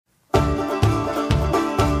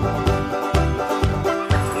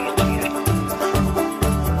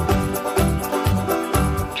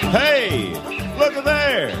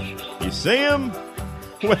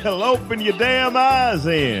Well, open your damn eyes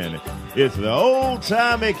in. It's the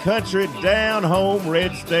old-timey country down-home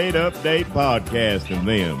red state update podcast and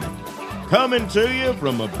them. Coming to you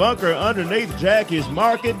from a bunker underneath Jackie's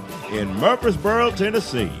Market in Murfreesboro,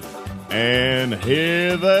 Tennessee. And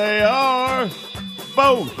here they are,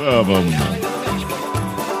 both of them.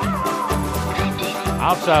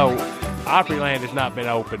 Also, Opryland has not been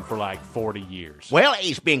open for like 40 years. Well,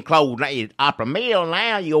 it's been closed now. It's Opera Mill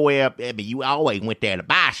now. You go up, you always went there to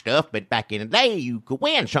buy stuff, but back in the day, you could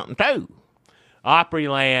win something too.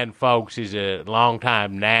 Opryland, folks, is a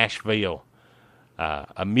longtime Nashville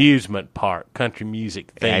amusement park, country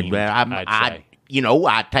music theme, I'd say.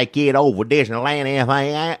 I take it over Disneyland and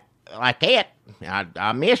anything like that.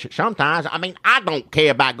 I miss it sometimes. I mean, I don't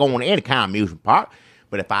care about going to any kind of amusement park,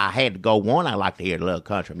 but if I had to go one, I like to hear a little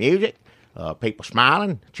country music, people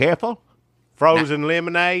smiling, cheerful. Frozen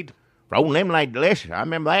lemonade. Frozen lemonade, delicious. I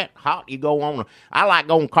remember that. Hot, you go on. I like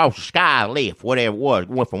going across the sky lift, whatever it was.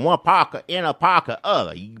 Going from one park in a park or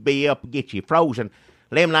other. You can be up and get your frozen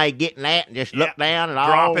lemonade, getting that, and just look down and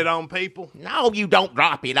drop it on people. No, you don't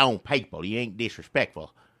drop it on people. You ain't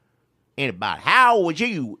disrespectful. Anybody. How old was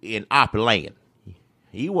you in Opryland?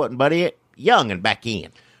 You wasn't but youngin' back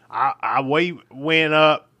in. We went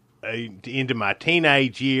up into my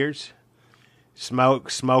teenage years,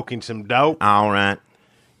 smoking some dope. All right.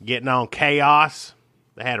 Getting on Chaos.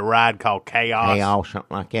 They had a ride called Chaos. Chaos,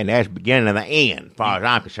 something like that. That's the beginning of the end, as far as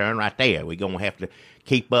I'm concerned, right there. We're going to have to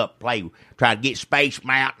keep up, try to get Space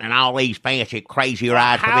Mountain and all these fancy, crazy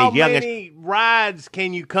rides for these youngins. How many rides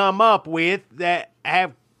can you come up with that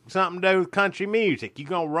have something to do with country music? You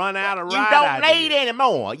going to run out of rides? You don't need any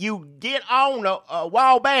more. You get on a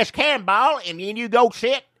Wabash Cannonball, and then you go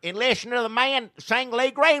sit and listen to the man sing Lee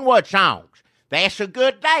Greenwood songs. That's a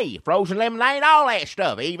good day. Frozen lemonade, all that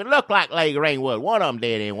stuff. It even looked like Lee Greenwood. One of them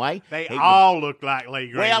did anyway. They all looked like Lee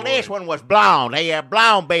Greenwood. Well, this one was blonde. He had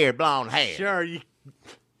blonde beard, blonde hair. Sure,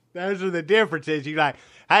 those are the differences. You like,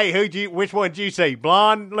 hey, which one did you see?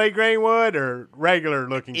 Blonde Lee Greenwood or regular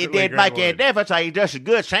looking Lee Greenwood? It did make any difference. He just a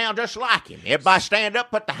good sound, just like him. Everybody stand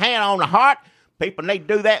up, put the hand on the heart. People need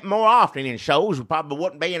to do that more often in shows. We probably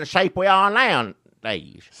wouldn't be in the shape we are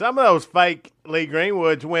nowadays. Some of those fake Lee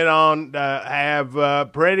Greenwoods went on to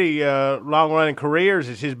have pretty long-running careers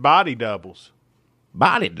as his body doubles.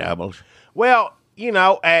 Body doubles? Well,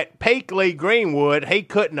 at peak Lee Greenwood, he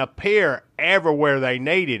couldn't appear everywhere they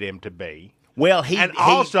needed him to be. Well,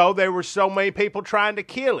 also there were so many people trying to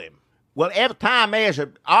kill him. Well, every time there's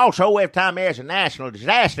a national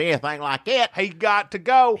disaster, anything like that, he got to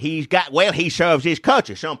go. He serves his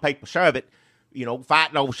country. Some people serve it,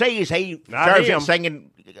 fighting overseas. He serves it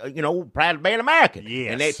singing, proud to be an American.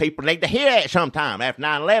 Yes. And people need to hear that sometime. After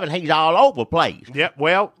 9/11, he's all over the place. Yep.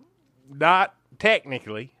 Well, not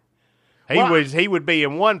technically. He would be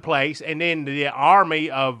in one place, and then the army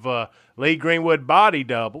of Lee Greenwood body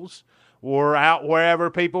doubles were out wherever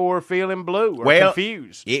people were feeling blue or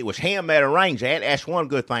confused. It was him that arranged that. That's one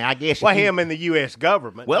good thing, I guess. Well, him and the U.S.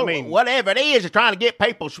 government. Well, whatever it is trying to get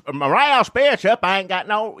people's morale, spirits up. I ain't got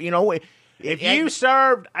no, If you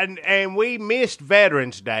served, and we missed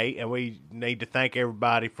Veterans Day, and we need to thank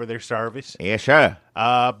everybody for their service. Yes, sir.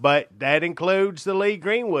 But that includes the Lee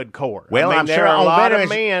Greenwood Corps. Well, I'm there sure are a on lot of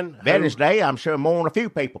men. Veterans Day, I'm sure more than a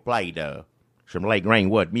few people played some Lee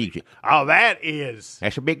Greenwood music. Oh, that's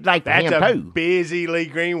a big day for him, too. That's a busy Lee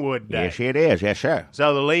Greenwood day. Yes, it is. Yes, sir.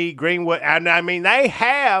 So the Lee Greenwood, and they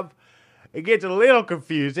have, it gets a little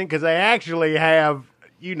confusing because they actually have,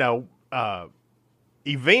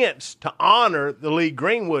 events to honor the Lee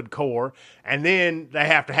Greenwood Corps, and then they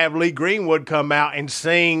have to have Lee Greenwood come out and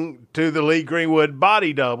sing to the Lee Greenwood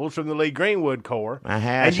body doubles from the Lee Greenwood Corps. How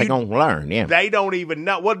they going to learn, yeah. They don't even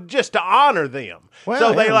know. Well, just to honor them. Well,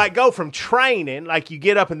 so they go from training, like you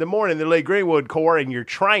get up in the morning, the Lee Greenwood Corps, and you're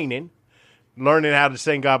training, learning how to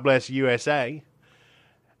sing God Bless the USA,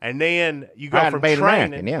 and then you go from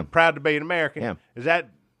training, proud to be an American. Yeah. Is that...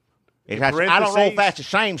 I don't know if that's the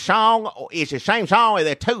same song, or it's the same song, or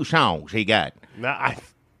there are two songs he got. No, I'm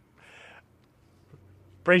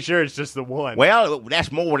pretty sure it's just the one. Well,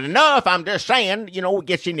 that's more than enough. I'm just saying, it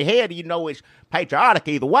gets in your head. It's patriotic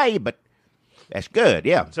either way, but that's good,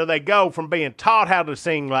 yeah. So they go from being taught how to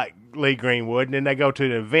sing like Lee Greenwood, and then they go to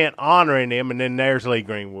an event honoring him, and then there's Lee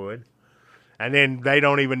Greenwood. And then they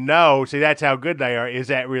don't even know. See, that's how good they are. Is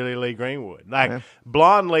that really Lee Greenwood?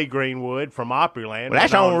 Blonde Lee Greenwood from Opryland. Well,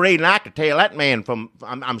 that's the only reason I could tell that man from,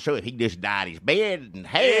 I'm sure if he just dyed his beard and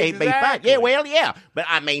hair, he'd be fine. Yeah, well, yeah. But,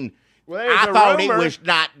 I mean, I thought it was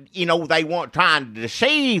not, they weren't trying to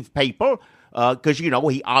deceive people. because,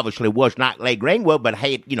 he obviously was not Lee Greenwood, but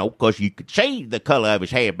had, because you could see the color of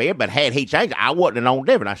his hair beard, but had he changed, I wouldn't have known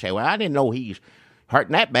different. I said, well, I didn't know he's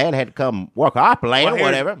hurting that bad, had to come work Opryland or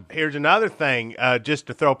whatever. Here's another thing, just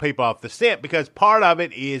to throw people off the scent, because part of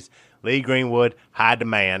it is Lee Greenwood, high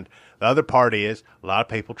demand. The other part is a lot of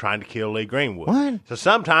people trying to kill Lee Greenwood. What? So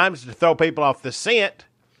sometimes, to throw people off the scent,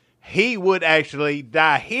 he would actually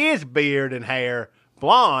dye his beard and hair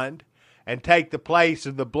blonde and take the place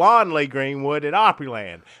of the blonde Lee Greenwood at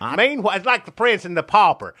Opryland. Meanwhile, it's like the Prince and the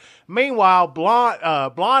Pauper. Meanwhile,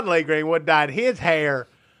 blonde Lee Greenwood dyed his hair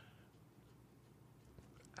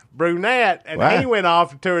brunette, and he went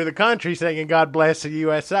off to tour the country singing "God Bless the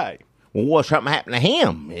USA." Well, what something happened to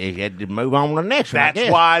him? He had to move on to the next one.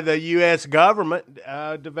 That's why the U.S. government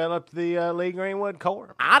developed the Lee Greenwood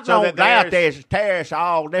Corps. I don't doubt there's terrorists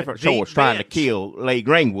all different sorts trying to kill Lee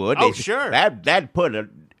Greenwood. Oh, sure. That'd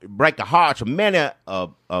break the hearts of many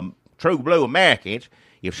true blue Americans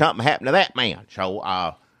if something happened to that man. So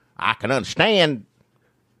I can understand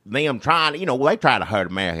them trying to, they try to hurt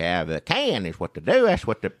America out of the can is what they do. That's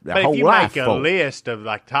what the whole life for. If you make a list of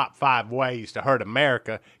like top 5 ways to hurt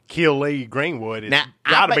America, kill Lee Greenwood, it's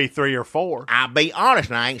got to be 3 or 4. I'll be honest,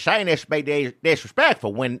 and I ain't saying this to be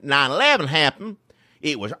disrespectful. When 9/11 happened,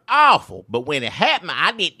 it was awful. But when it happened,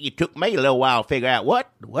 it took me a little while to figure out what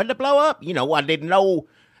to blow up. I didn't know.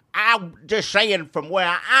 I'm just saying from where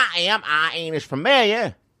I ain't as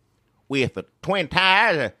familiar with the Twin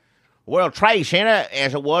Towers, World Trade Center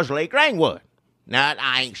as it was Lee Greenwood. Now,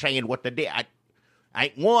 I ain't saying what they did. I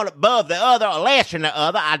ain't one above the other or less than the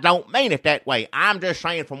other. I don't mean it that way. I'm just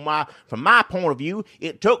saying from my point of view,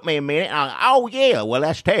 it took me a minute. Oh, yeah, well,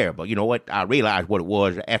 that's terrible. You know what? I realized what it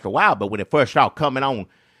was after a while, but when it first started coming on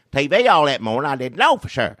TV all that morning, I didn't know for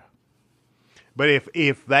sure. But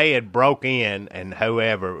if they had broke in and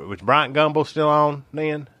whoever, was Bryant Gumbel still on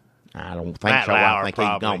then? I don't think Matt so. Lauer, I think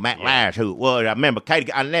he's gone. Matt Lauer's who it was. I remember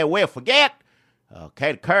Katie. I never will forget.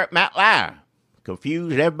 Katie Kirk, Matt Lauer,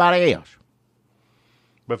 confused everybody else.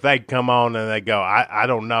 But if they'd come on and they go, I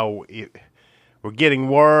don't know. We're getting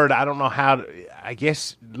word. I don't know how to. I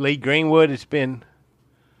guess Lee Greenwood has been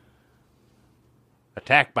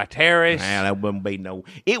attacked by terrorists. Man, that wouldn't be no.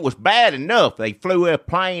 It was bad enough. They flew a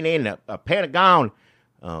plane in a Pentagon.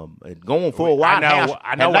 Going for a White House.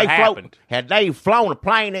 I know what happened. Had they flown a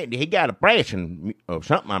plane, he got a Branson or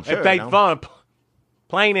something, I'm sure. If they'd flown a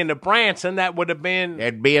plane into Branson, that would have been...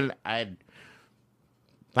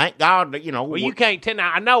 Thank God that, Well, you can't tell.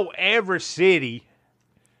 Now, I know every city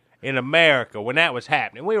in America, when that was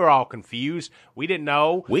happening, we were all confused. We didn't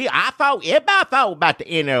know. Everybody thought about the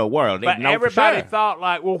end of the world. But everybody thought,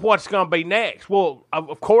 like, well, what's going to be next? Well,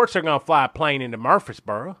 of course they're going to fly a plane into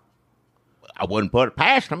Murfreesboro. I wouldn't put it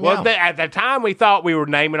past them. Well, at the time we thought we were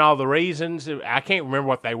naming all the reasons. I can't remember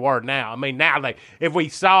what they were now. I mean, now if we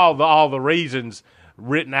saw all the reasons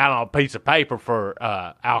written out on a piece of paper for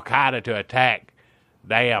Al-Qaeda to attack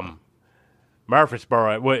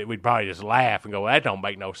Murfreesboro, we'd probably just laugh and go, well, that don't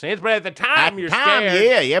make no sense. But at the time, you're scared.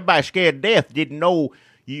 Yeah, everybody scared to death. Didn't know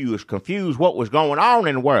you was confused what was going on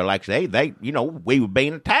in the world. Like they we were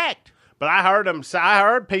being attacked. But I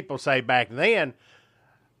heard people say back then,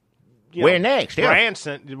 we're next. Yeah.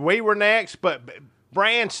 Branson, we were next, but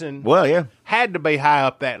Branson had to be high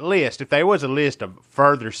up that list. If there was a list of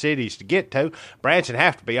further cities to get to, Branson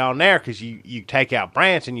have to be on there because you take out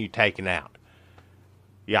Branson, you taking out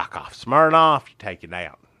Yakov Smirnoff, you taking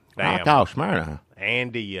out. Yakov Smirnoff.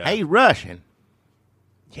 Andy. He's Russian.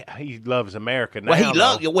 Yeah, he loves America now.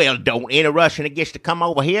 Don't any Russian that gets to come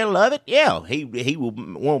over here love it? Yeah, he will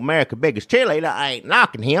want America's biggest cheerleader. I ain't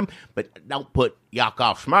knocking him, but don't put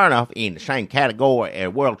Yakov Smirnoff in the same category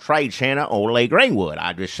as World Trade Center or Lee Greenwood.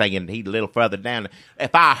 I'm just saying he's a little further down.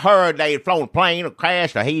 If I heard they had flown a plane or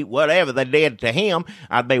crashed or whatever they did to him,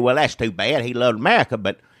 I'd be, well, that's too bad. He loved America,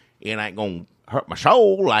 but it ain't going to hurt my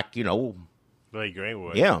soul like, Lee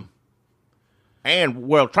Greenwood. Yeah. And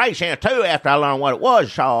World Trade Center, too, after I learned what it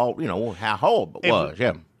was, saw, how horrible it was,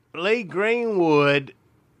 yeah. Lee Greenwood,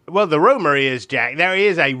 well, the rumor is, Jack, there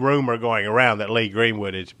is a rumor going around that Lee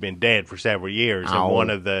Greenwood has been dead for several years. And one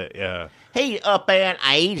of the... He's up there in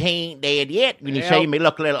age. He ain't dead yet. When you see me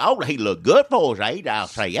look a little older, he look good for his age, I'll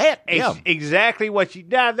say that. It's exactly what you...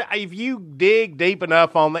 Now, if you dig deep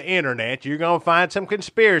enough on the internet, you're going to find some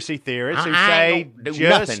conspiracy theorists who say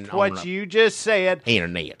just what you just said.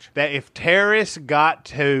 Internet. That if terrorists got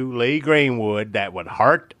to Lee Greenwood, that would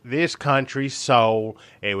hurt this country's soul.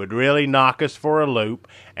 It would really knock us for a loop.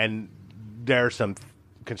 And there's some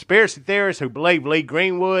conspiracy theorists who believe Lee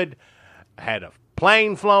Greenwood had a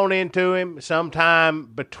plane flown into him sometime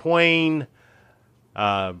between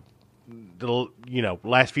the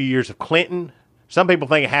last few years of Clinton. Some people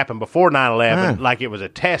think it happened before 9/11, like it was a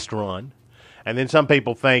test run. And then some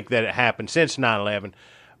people think that it happened since 9/11.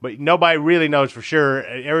 But nobody really knows for sure.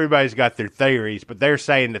 Everybody's got their theories, but they're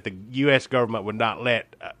saying that the U.S. government would not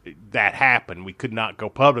let that happen. We could not go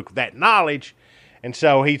public with that knowledge. And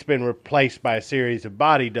so he's been replaced by a series of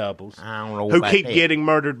body doubles who keep getting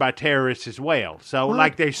murdered by terrorists as well. So,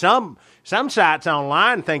 like, there's some sites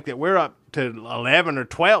online think that we're up to 11 or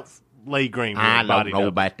 12th Lee Greenwood I don't know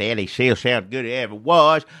about that. He still sounds good as ever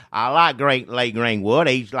was. I like Lee Greenwood.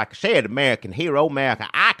 He's, like I said, American hero, American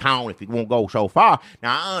icon, if you won't go so far.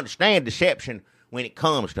 Now, I understand deception when it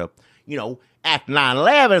comes to, after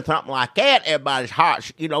 9/11, something like that, everybody's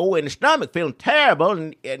hearts, in the stomach feeling terrible,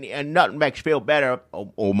 and nothing makes you feel better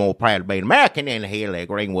or more proud to be an American than to hear Lee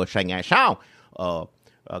Greenwood sing that song,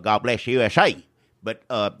 God Bless USA. But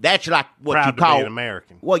that's like what proud you call to be an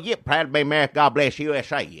American. Well, yeah, proud to be American. God Bless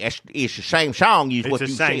USA. It's the same song. It's the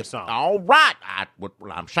same song. All right, what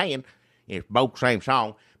I'm saying, it's both same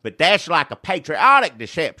song. But that's like a patriotic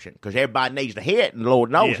deception because everybody needs to hear it, and the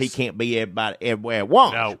Lord knows He can't be everybody everywhere at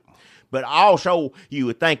once. No. But also, you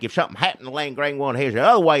would think if something happened to Lee Greenwood, here's the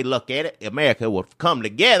other way to look at it, America would come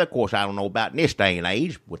together. Of course, I don't know about in this day and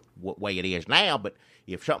age, with what way it is now, but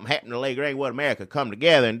if something happened to Lee Greenwood, America come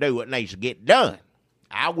together and do what needs to get done.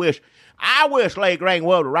 I wish Lee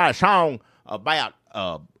Greenwood would write a song about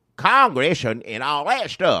Congress and all that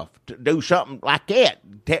stuff to do something like that.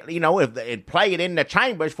 And play it in the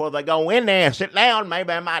chambers before they go in there and sit down,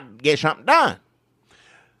 maybe I might get something done.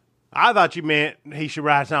 I thought you meant he should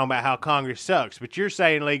write a song about how Congress sucks, but you're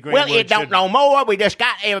saying Lee Greenwood Well, it don't no more. We just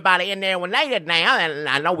got everybody in there when they did now, and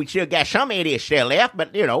I know we still got some idiots still left,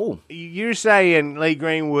 but, You're saying Lee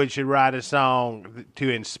Greenwood should write a song to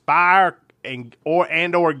inspire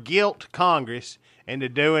or guilt Congress into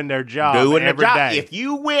doing their job every day. If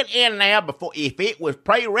you went in there if it was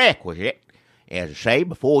prerequisite, as I say,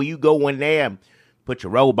 before you go in there and put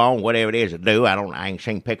your robe on, whatever it is to do. I ain't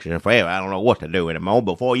seen pictures in forever. I don't know what to do anymore.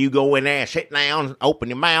 Before you go in there and sit down, open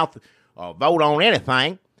your mouth, or vote on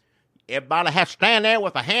anything, everybody has to stand there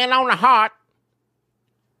with a hand on the heart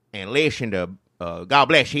and listen to God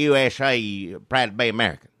Bless USA, Proud to be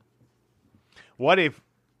American. What if...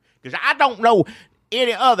 Because I don't know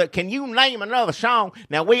any other... Can you name another song?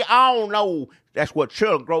 Now, we all know that's what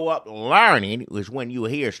children grow up learning, is when you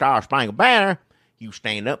hear Star Spangled Banner, you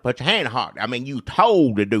stand up, put your hand on the heart. I mean, you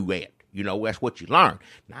told to do that. That's what you learn.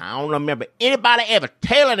 Now, I don't remember anybody ever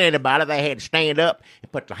telling anybody they had to stand up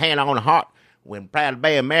and put their hand on the heart when Proud to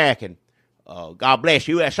be American, God Bless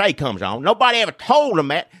USA comes on. Nobody ever told them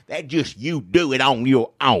that. That just you do it on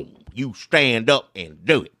your own. You stand up and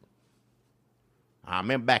do it. I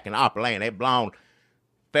remember back in Opryland, that blonde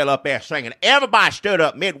fell up there singing. Everybody stood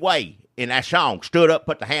up midway in that song, stood up,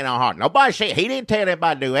 put the hand on the heart. Nobody said, he didn't tell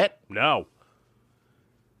everybody to do that. No.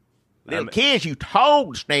 Little kids, you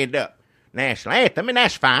told to stand up. National anthem, and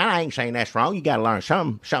that's fine. I ain't saying that's wrong. You got to learn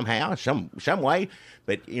somehow, some way.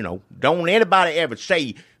 But, don't anybody ever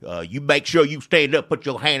say, you make sure you stand up, put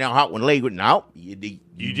your hand on the heart when legal. No.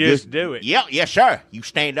 You just do it. Yeah, yes, sir. You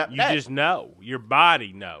stand up. You just know. Your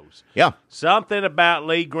body knows. Yeah. Something about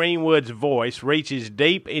Lee Greenwood's voice reaches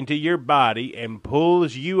deep into your body and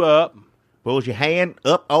pulls you up. Pulls your hand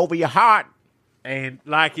up over your heart. And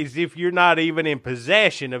like as if you're not even in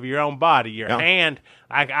possession of your own body. Your hand,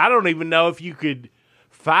 I don't even know if you could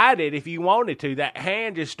fight it if you wanted to. That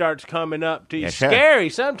hand just starts coming up to you. It's scary.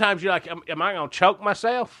 Sometimes you're like, am I going to choke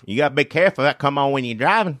myself? You got to be careful. That come on when you're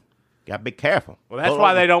driving. Got to be careful. Well, that's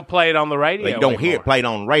why they don't play it on the radio. They don't hear it played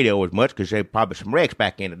on the radio as much because there's probably some wrecks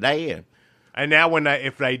back in the day. And now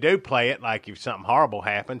if they do play it, like if something horrible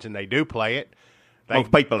happens and they do play it,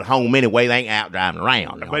 most people at home anyway, they ain't out driving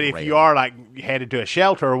around. But if you are like headed to a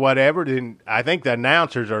shelter or whatever, then I think the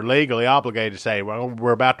announcers are legally obligated to say, well,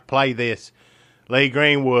 we're about to play this. Lee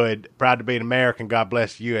Greenwood, Proud to be an American, God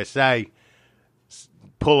Bless the USA.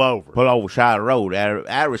 Pull over. Pull over side of the road out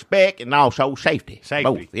of respect and also safety.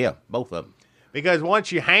 Safety. Both of them. Because once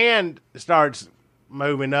your hand starts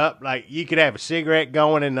moving up, like you could have a cigarette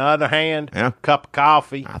going in the other hand, cup of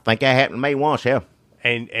coffee. I think that happened to me once,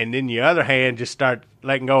 And then your other hand just start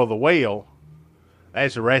letting go of the wheel.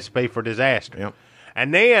 That's a recipe for disaster. Yep.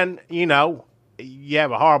 And then, you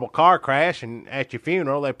have a horrible car crash, and at your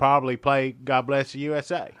funeral, they probably play God Bless the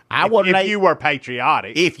USA. If you were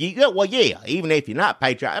patriotic. Even if you're not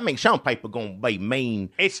patriotic. I mean, some people going to be mean,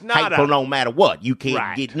 it's not hateful no matter what. You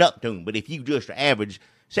can't get up to them. But if you just an average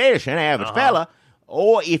citizen, average fella,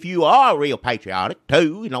 or if you are real patriotic,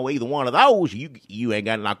 too, either one of those, you ain't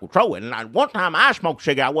got no control. And one time I smoked a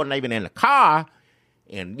cigarette, I wasn't even in the car,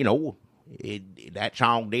 and, that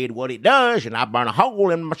song did what it does, and I burned a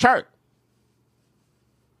hole in my shirt.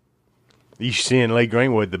 You send Lee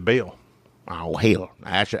Greenwood the bill. Oh, hell.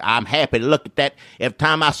 I'm happy to look at that. Every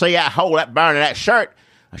time I see that hole, that burn of that shirt,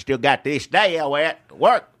 I still got this day I wear at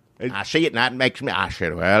work. I see it, and that makes me, I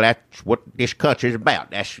said, well, that's what this country's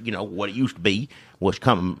about. That's, what it used to be, was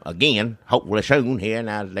coming again, hopefully soon here.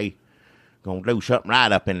 Now they going to do something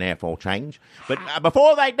right up in there for a change. But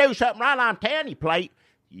before they do something right, I'm telling you, play,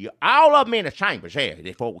 all of them in the chambers here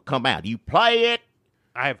before we come out. You play it.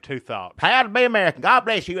 I have two thoughts. Proud to be American. God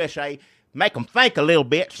bless USA. Make them think a little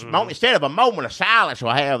bit. Mm-hmm. Instead of a moment of silence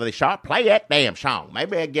or however they start, play that damn song.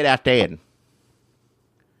 Maybe I'll get out there and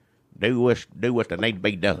do what they need to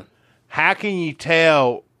be done. How can you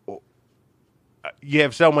tell you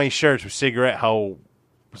have so many shirts with cigarette holes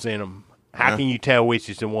in them? How can you tell which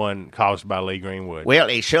is the one caused by Lee Greenwood? Well,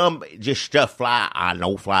 it's some just stuff fly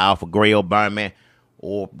off a grill, burn me,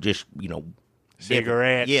 or just,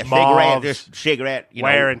 cigarette, yeah, moths, just cigarette,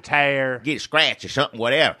 wear and tear, get scratched or something,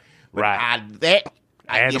 whatever. But right.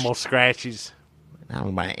 Animal scratches.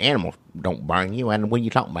 Animals don't burn you. And when you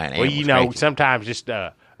talking about animals, well, sometimes just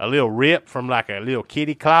a little rip from like a little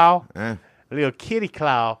kitty claw, a little kitty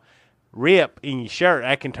claw rip in your shirt,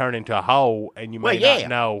 that can turn into a hole, and you may not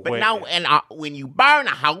know. But when you burn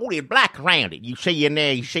a hole, it's black around it. You see in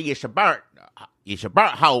there, it's a burnt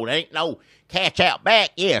hole. There ain't no catch out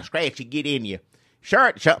back. Yeah, scratch you get in your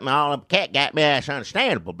shirt, something all the cat got me. That's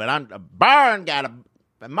understandable. But a burn got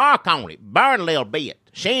a mark on it, burn a little bit,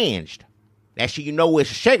 singed. That's so you know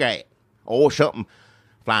it's a cigarette or something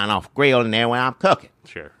flying off a grill in there when I'm cooking.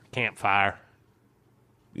 Sure, campfire.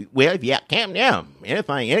 Well, if you got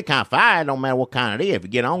anything, any kind of fire, don't matter what kind it is. If you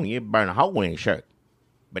get on, you burn a hole in your shirt.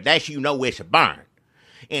 But that's you know it's a burn.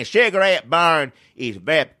 And cigarette burn is a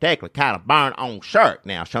very particular kind of burn on shirt.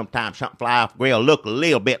 Now, sometimes something fly off the grill look a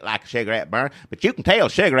little bit like a cigarette burn, but you can tell a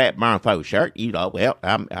cigarette burn through a shirt.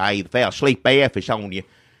 I either fell asleep there if it's on your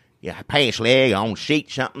pants leg or on the seat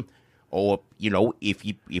something, or,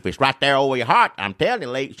 if it's right there over your heart, I'm telling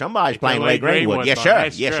you, somebody's playing Lee Greenwood. Yes, sir.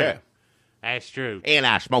 Yes, sir. That's true. And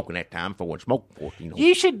I was smoking that time for what smoking for,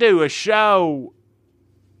 You should do a show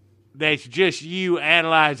that's just you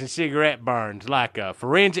analyzing cigarette burns, like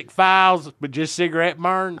forensic files, but just cigarette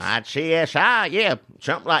burns. I'd CSI, yeah,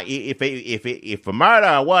 something like if a murder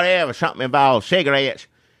or whatever, something involves cigarettes,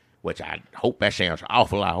 which I hope that sounds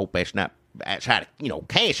awful. I hope that's not outside of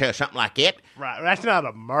cancer or something like that. Right, that's not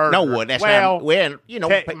a murder. No, that's not. Well,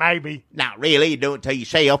 maybe not really. You do it to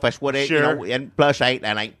yourself. That's what it. Sure. And plus, that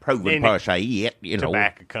ain't proven per se yet.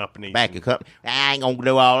 Tobacco companies. I ain't gonna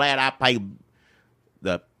do all that. I pay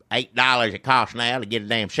the $8 it costs now to get a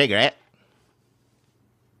damn cigarette.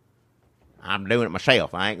 I'm doing it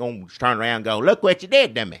myself. I ain't going to turn around and go, look what you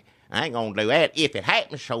did to me. I ain't going to do that. If it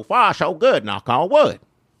happens, so far, so good, knock on wood.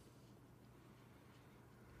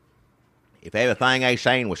 If everything they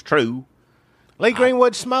saying was true. Lee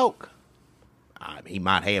Greenwood smoke. He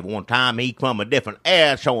might have one time. He from a different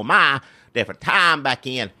era, so am I. Different time back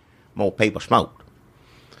in, more people smoked.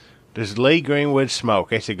 Does Lee Greenwood smoke?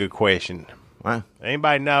 That's a good question. Well,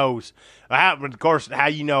 anybody knows, of course, how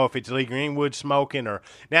you know if it's Lee Greenwood smoking or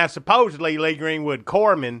now supposedly Lee Greenwood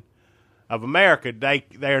Corpsmen of America, they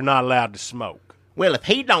are not allowed to smoke. Well, if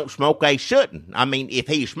he don't smoke, they shouldn't. I mean, if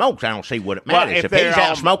he smokes, I don't see what it matters. If he's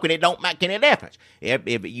out smoking, it don't make any difference. If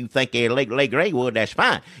you think they're Lee Greenwood, that's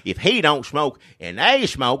fine. If he don't smoke and they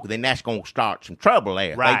smoke, then that's going to start some trouble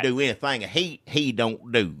there. Right. They do anything he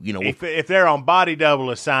don't do. If they're on body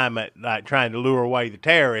double assignment, like trying to lure away the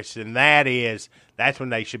terrorists, then that's when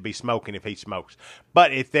they should be smoking if he smokes.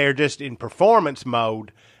 But if they're just in performance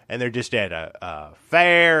mode and they're just at a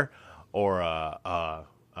fair or a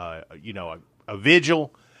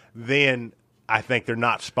vigil, then I think they're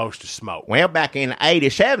not supposed to smoke. Well, back in the 80s,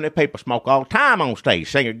 70s, people smoke all the time on stage.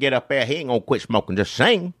 Singer get up there, he ain't going to quit smoking, just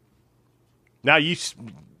sing. Now,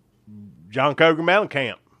 John Cougar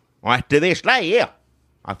Mellencamp. Well, to this day, yeah.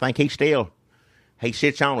 I think he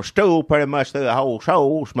sits on a stool pretty much through the whole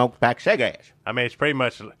show, smokes a pack of cigarettes. I mean, it's pretty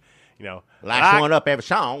much, lights one up every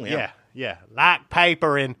song. Yeah. Like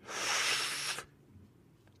paper and...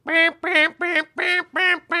 I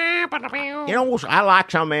like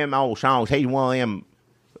some of them old songs. He's one of them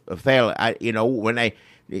fella, when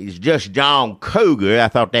it's just John Cougar, I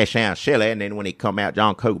thought that sounded silly. And then when he come out,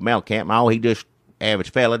 John Cougar Mellencamp, he just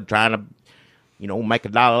average fella trying to, make a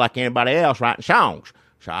dollar like anybody else writing songs.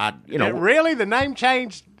 So really, the name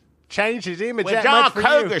changed his image. Well, John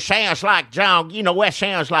Cougar sounds like John. That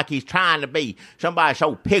sounds like he's trying to be somebody.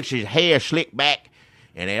 So pictures his hair slicked back,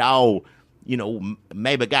 and it all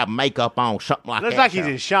maybe got makeup on, something like Looks that. Looks like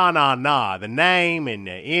he's in Sha Na Na, the name and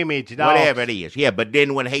the image and whatever it is. Yeah, but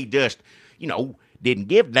then when he just, didn't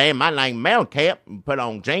give a damn, my name Mellencamp, and put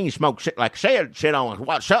on jeans, smoke, like I said, sit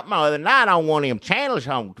on something the other night on one of them channels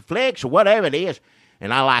on Flex or whatever it is,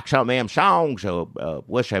 and I like some of them songs.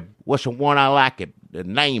 What's the one I like? The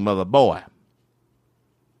name of the boy.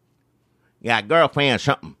 Got girlfriend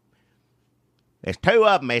something. There's two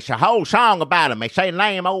of them. It's a whole song about them. They say the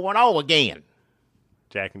name over and over again.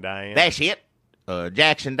 Jack and Diane. That's it.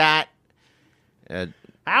 Jackson Diet.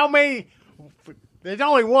 How many? There's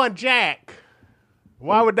only one Jack.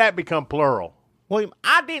 Why would that become plural? Well,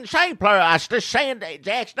 I didn't say plural. I was just saying that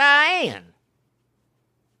Jack's Diane.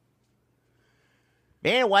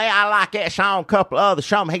 Anyway, I like that song. A couple of other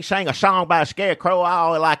something. He sang a song about a scarecrow. I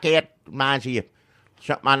always like that. Reminds you of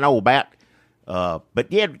something I know about. But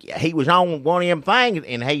yeah, he was on one of them things,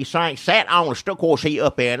 and he sat on a stool. Of course, he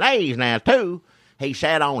up in age now, too. He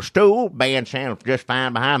sat on a stool, band sounded just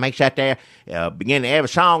fine behind him. He sat there, began to have a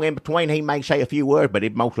song in between. He may say a few words, but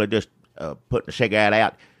it mostly just putting the cigarette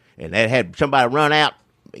out. And they had somebody run out,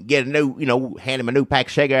 get a new, hand him a new pack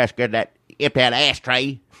of cigarettes, get that, empty out the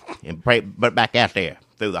ashtray, and put it back out there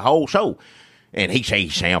through the whole show. And he said, he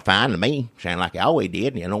sound fine to me. Sound like he always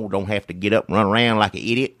did. Don't have to get up and run around like an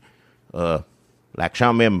idiot. Like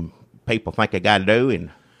some of them people think they got to do,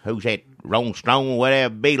 and who's that Rolling Stone,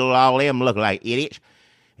 whatever, Beatle, all them look like idiots.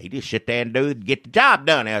 He just sit there and get the job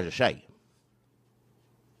done, as I say.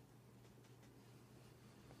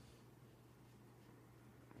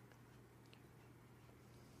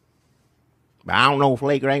 But I don't know if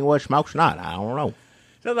Lee Greenwood smokes or not. I don't know.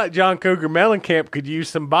 Sounds like John Cougar Mellencamp could use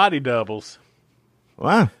some body doubles.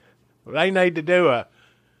 What? They need to do a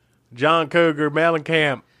John Cougar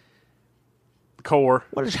Mellencamp core.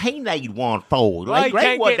 What does he need one for? Well, he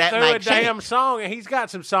can't get that through a damn sense. song, and he's got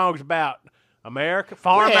some songs about America,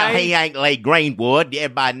 farm Well, aid. he ain't Lee Greenwood.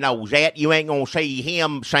 Everybody knows that. You ain't gonna see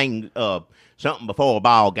him sing something before a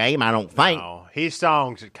ball game, I don't think. No, his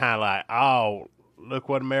songs are kind of like, oh, look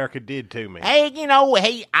what America did to me.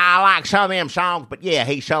 Hey, I like some of them songs, but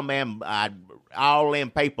yeah, some of them, all them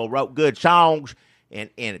people wrote good songs, and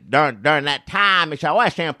during that time, it's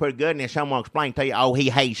always sound pretty good, and then someone explained to you, oh, he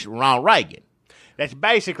hates Ronald Reagan. That's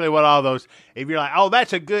basically what all those. If you're like, oh,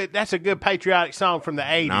 that's a good patriotic song from the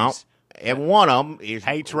 80s. No, every one of them is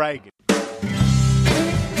Hates Reagan.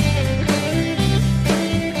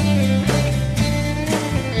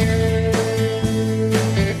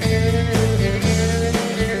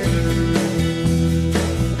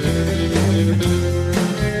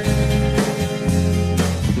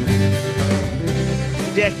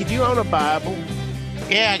 Jackie, do you own a Bible?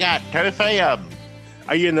 Yeah, I got 2 or 3 of them.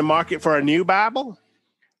 Are you in the market for a new Bible?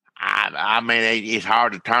 I mean, it's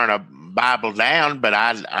hard to turn a Bible down, but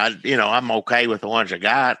I'm okay with the ones I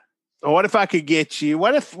got. What if I could get you?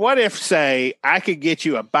 What if, say, I could get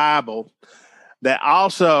you a Bible that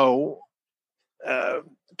also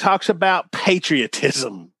talks about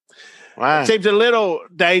patriotism? Wow. It seems a little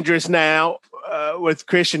dangerous now with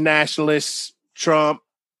Christian nationalists, Trump.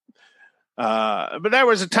 But there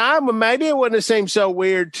was a time when maybe it wouldn't have seemed so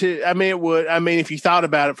weird to. I mean, it would. I mean, if you thought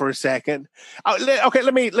about it for a second. Okay,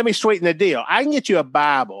 let me sweeten the deal. I can get you a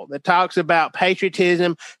Bible that talks about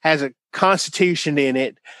patriotism, has a Constitution in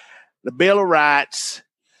it, the Bill of Rights,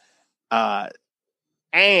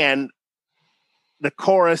 and the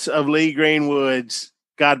chorus of Lee Greenwood's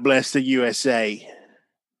 "God Bless the USA"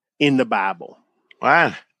 in the Bible.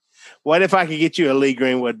 Wow. What if I could get you a Lee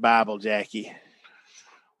Greenwood Bible, Jackie?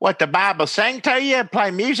 What, the Bible sing to you? Play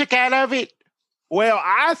music out of it? Well,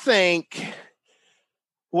 I think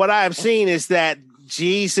what I've seen is that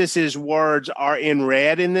Jesus's words are in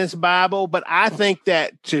red in this Bible, but I think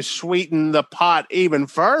that to sweeten the pot even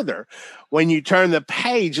further, when you turn the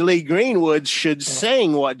page, Lee Greenwood should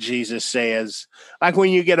sing what Jesus says. Like when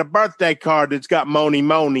you get a birthday card that's got Moni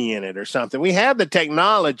Moni in it or something. We have the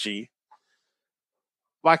technology.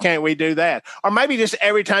 Why can't we do that? Or maybe just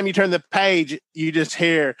every time you turn the page, you just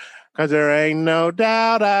hear, because there ain't no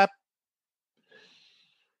doubt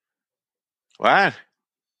What?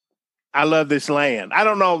 I love this land. I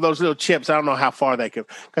don't know those little chips. I don't know how far they could.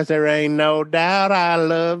 Because there ain't no doubt I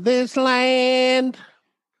love this land.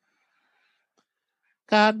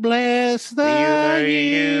 God bless the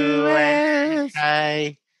U.S.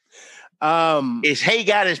 Is he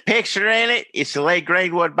got his picture in it? It's the Lee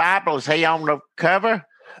Greenwood Bible. Is he on the cover?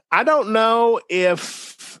 I don't know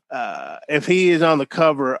if he is on the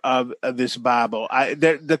cover of this Bible.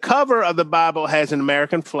 The cover of the Bible has an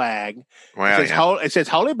American flag. Well, it says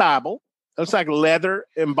Holy Bible. Looks like leather,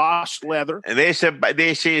 embossed leather. And this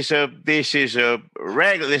is a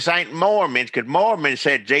regular. This ain't Mormons, because Mormons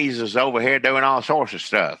said Jesus is over here doing all sorts of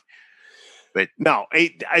stuff. But no,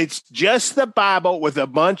 it's just the Bible with a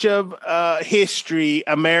bunch of history,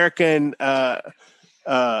 American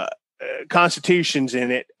constitutions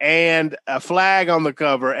in it, and a flag on the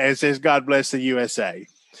cover, and it says "God bless the USA."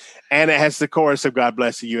 And it has the chorus of God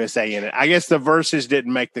Bless the USA in it. I guess the verses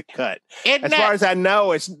didn't make the cut. As far as I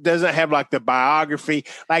know, it doesn't have like the biography.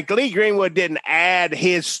 Like Lee Greenwood didn't add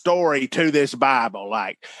his story to this Bible.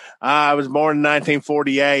 Like, I was born in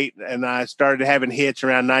 1948 and I started having hits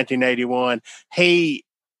around 1981.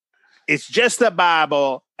 It's just the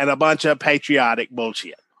Bible and a bunch of patriotic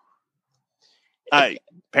bullshit.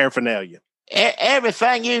 Paraphernalia.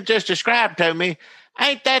 Everything you just described to me,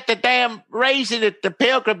 ain't that the damn reason that the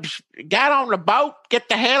Pilgrims got on the boat, get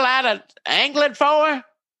the hell out of England for?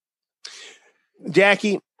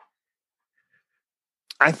 Jackie,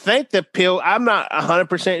 I think I'm not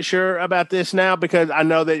 100% sure about this now, because I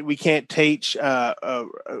know that we can't teach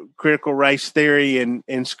critical race theory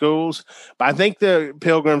in schools, but I think the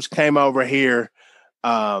Pilgrims came over here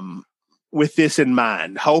with this in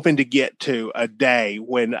mind, hoping to get to a day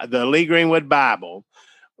when the Lee Greenwood Bible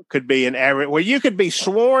could be an average, where you could be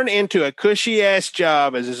sworn into a cushy-ass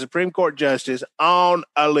job as a Supreme Court justice on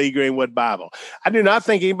a Lee Greenwood Bible. I do not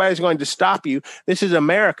think anybody's going to stop you. This is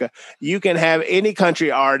America. You can have any country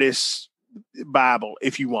artist's Bible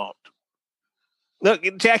if you want. Look,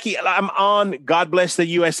 Jackie, I'm on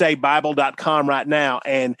GodBlessTheUSABible.com right now,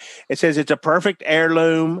 and it says it's a perfect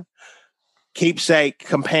heirloom, keepsake,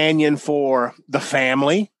 companion for the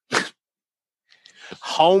family.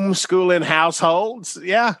 Homeschooling households.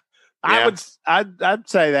 Yeah. I'd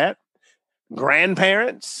say that.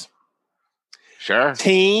 Grandparents. Sure.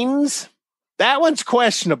 Teens. That one's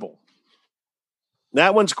questionable.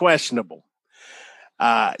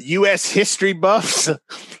 U.S. history buffs.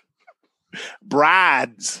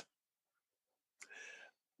 Brides.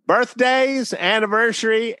 Birthdays,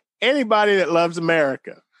 anniversary, anybody that loves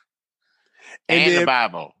America. And the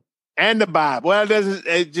Bible. Well,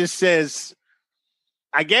 it just says,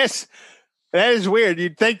 I guess that is weird.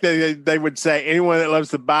 You'd think that they would say anyone that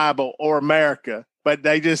loves the Bible or America, but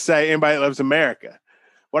they just say anybody that loves America.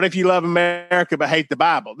 What if you love America but hate the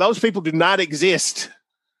Bible? Those people do not exist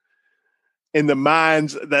in the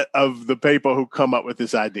minds of the people who come up with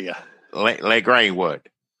this idea. Lee Greenwood.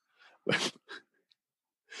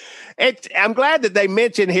 I'm glad that they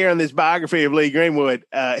mentioned here in this biography of Lee Greenwood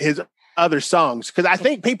his other songs, because I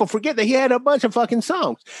think people forget that he had a bunch of fucking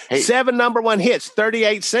songs. 7 number 1 hits,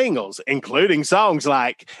 38 singles, including songs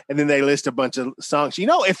like, and then they list a bunch of songs. You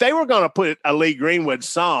know, if they were going to put a Lee Greenwood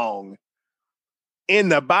song in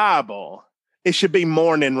the Bible, it should be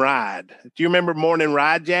Morning Ride. Do you remember Morning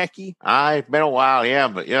Ride, Jackie? It's been a while, yeah,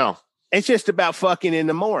 but yeah. It's just about fucking in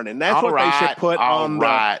the morning. That's what they should put on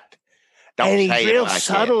the... Don't and he's real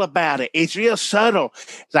subtle about it. It's real subtle.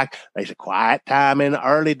 It's like, there's a quiet time in the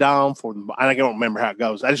early dawn for them. I don't remember how it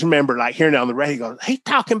goes. I just remember like hearing it on the radio. He's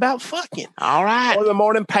talking about fucking. All right. Or the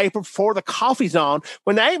morning paper before the coffee's on.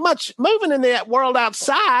 When there ain't much moving in that world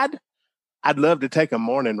outside, I'd love to take a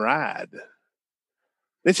morning ride.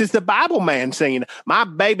 This is the Bible man singing. My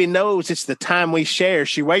baby knows it's the time we share.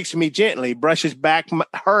 She wakes me gently, brushes back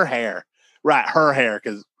her hair. Right, her hair,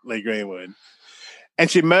 because Lee Greenwood. And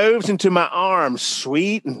she moves into my arms,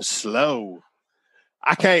 sweet and slow.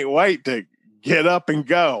 I can't wait to get up and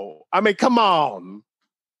go. I mean, come on.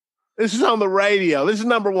 This is on the radio. This is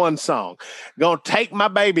number 1 song. Gonna take my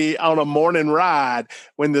baby on a morning ride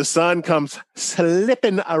when the sun comes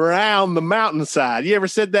slipping around the mountainside. You ever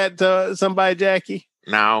said that to somebody, Jackie?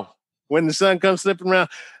 No. When the sun comes slipping around.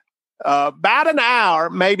 About an hour,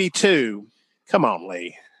 maybe 2. Come on,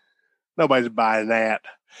 Lee. Nobody's buying that.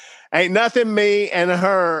 Ain't nothing me and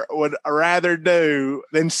her would rather do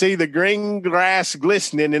than see the green grass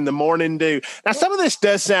glistening in the morning dew. Now, some of this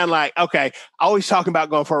does sound like, okay, always talking about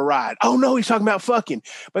going for a ride. Oh, no, he's talking about fucking.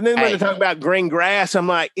 But then when they're talking about green grass, I'm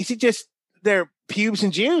like, is it just their pubes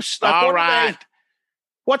and juice? Like, all right.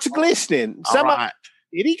 What's glistening?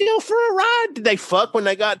 Did he go for a ride? Did they fuck when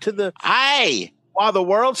they got to the... While the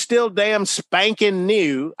world's still damn spanking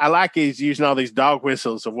new, I like he's using all these dog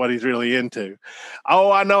whistles of what he's really into.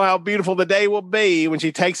 Oh, I know how beautiful the day will be when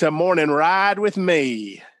she takes a morning ride with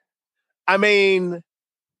me. I mean,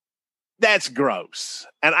 that's gross.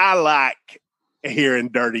 And I like hearing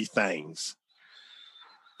dirty things.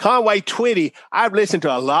 Conway Twitty, I've listened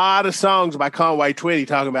to a lot of songs by Conway Twitty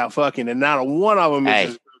talking about fucking, and not one of them is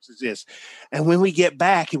as gross as this. And when we get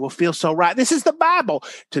back, it will feel so right. This is the Bible,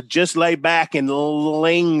 to just lay back and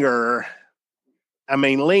linger. I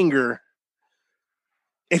mean, linger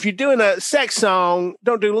if you're doing a sex song,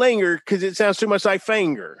 don't do linger because it sounds too much like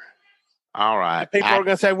finger. All right. People are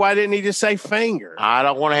going to say, why didn't he just say finger? I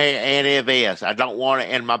don't want to hear any of this. I don't want it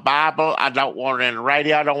in my Bible. I don't want it in the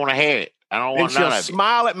radio. I don't want to hear it. I don't want none of it.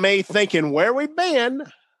 Smile at me thinking where we've been,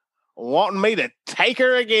 wanting me to take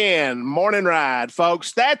her again. Morning ride,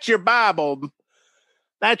 folks. That's your Bible.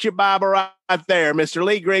 That's your Bible right there, Mr.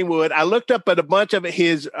 Lee Greenwood. I looked up at a bunch of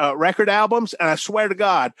his record albums, and I swear to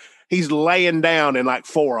God, he's laying down in like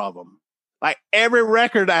 4 of them. Like every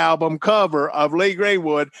record album cover of Lee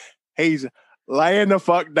Greenwood, he's laying the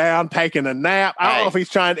fuck down, taking a nap. I don't know if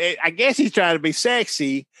he's I guess he's trying to be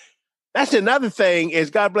sexy. That's another thing is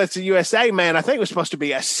God Bless the USA, man. I think it was supposed to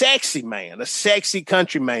be a sexy man, a sexy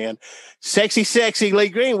country man, sexy Lee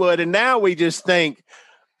Greenwood. And now we just think,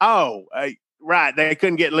 right, they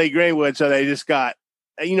couldn't get Lee Greenwood, so they just got,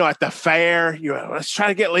 at the fair, let's try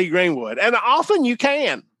to get Lee Greenwood. And often you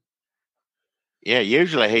can. Yeah,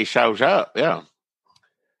 usually he shows up, yeah.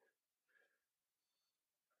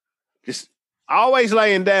 Just always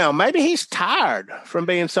laying down. Maybe he's tired from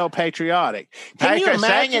being so patriotic. Can you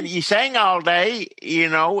imagine? You sing all day,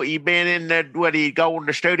 you've been in you go in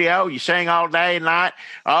the studio, you sing all day and night.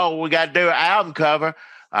 Oh, we got to do an album cover.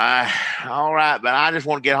 All right, but I just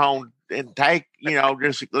want to get home and take,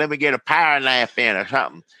 just let me get a power nap in or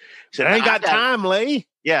something. So I ain't got time, Lee.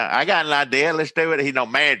 Yeah, I got an idea. Let's do it.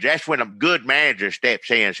 Manager. That's when a good manager steps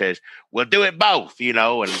in and says, we'll do it both,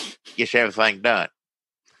 and gets everything done.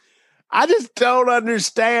 I just don't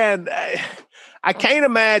understand. I can't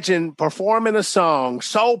imagine performing a song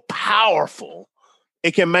so powerful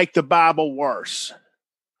it can make the Bible worse.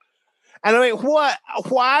 And I mean, why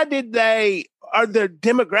are their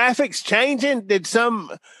demographics changing? Did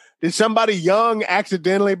somebody young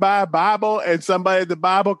accidentally buy a Bible and somebody at the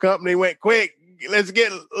Bible company went, quick, let's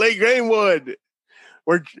get Lee Greenwood.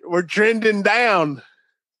 We're trending down.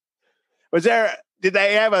 Did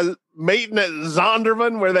they have a meeting at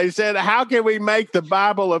Zondervan where they said, how can we make the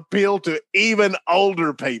Bible appeal to even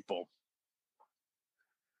older people?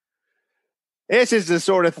 This is the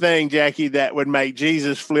sort of thing, Jackie, that would make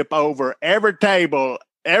Jesus flip over every table,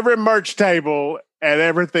 every merch table at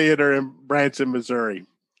every theater in Branson, Missouri.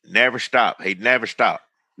 Never stop. He'd never stop.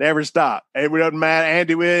 Never stop. It doesn't matter.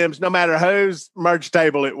 Andy Williams, no matter whose merch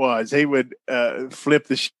table it was, he would flip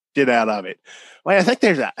the shit out of it. Well, I think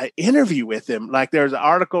there's an interview with him. Like there's an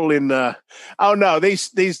article in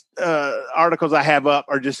these articles I have up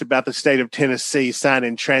are just about the state of Tennessee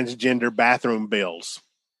signing transgender bathroom bills.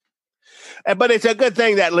 But it's a good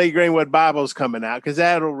thing that Lee Greenwood Bible is coming out because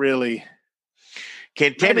that'll really.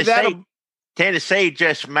 Tennessee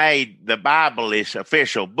just made the Bible its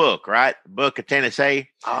official book, right? The Book of Tennessee.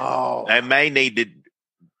 Oh, they may need to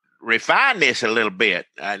refine this a little bit,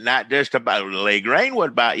 not just about Lee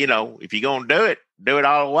Greenwood, but if you're going to do it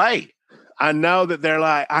all the way. I know that they're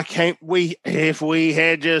like, if we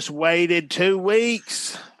had just waited 2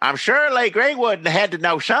 weeks. I'm sure Lee Greenwood had to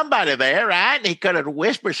know somebody there, right? And he could have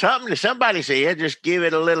whispered something to somebody's ear, just give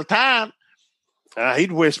it a little time.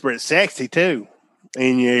 He'd whisper it sexy too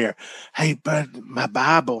in your ear. Hey, bud, my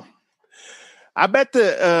Bible. I bet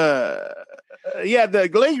the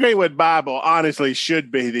Lee Greenwood Bible honestly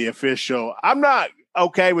should be the official. I'm not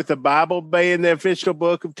okay with the Bible being the official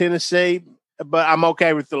book of Tennessee, but I'm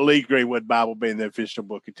okay with the Lee Greenwood Bible being the official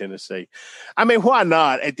book of Tennessee. I mean, why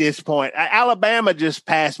not at this point? Alabama just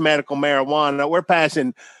passed medical marijuana. We're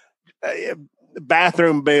passing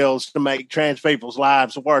bathroom bills to make trans people's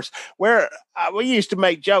lives worse. Where we used to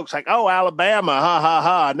make jokes like, oh, Alabama, ha, ha,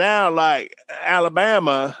 ha. Now, like,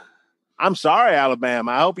 Alabama, I'm sorry,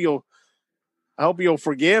 Alabama. I hope you'll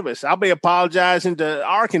forgive us. I'll be apologizing to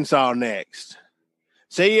Arkansas next.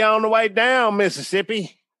 See you on the way down,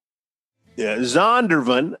 Mississippi. Yeah,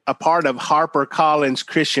 Zondervan, a part of HarperCollins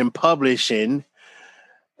Christian Publishing,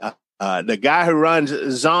 the guy who runs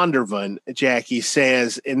Zondervan, Jackie,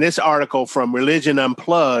 says in this article from Religion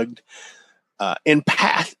Unplugged, I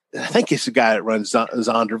think it's the guy that runs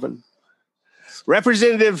Zondervan.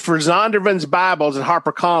 Representative for Zondervan's Bibles and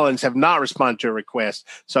HarperCollins have not responded to a request.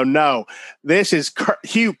 So, no, this is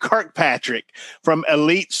Hugh Kirkpatrick from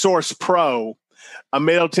Elite Source Pro, a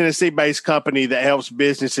Middle Tennessee-based company that helps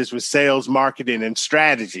businesses with sales, marketing, and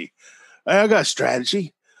strategy. I got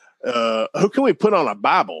strategy. Who can we put on a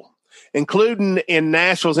Bible? Including in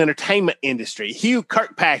Nashville's entertainment industry. Hugh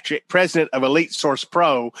Kirkpatrick, president of Elite Source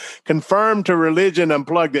Pro, confirmed to Religion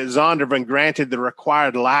Unplugged that Zondervan granted the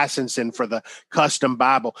required licensing for the custom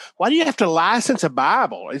Bible. Why do you have to license a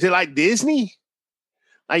Bible? Is it like Disney?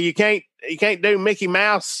 Like you can't do Mickey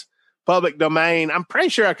Mouse public domain. I'm pretty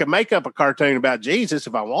sure I could make up a cartoon about Jesus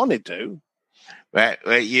if I wanted to.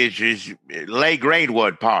 It's Lee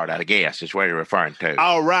Greenwood part, I guess, is what you're referring to.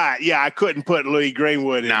 Oh, right. Yeah, I couldn't put Lee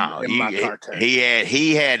Greenwood in my cartoon.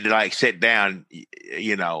 He had to like sit down.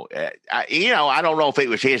 I don't know if it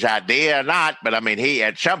was his idea or not, but I mean, he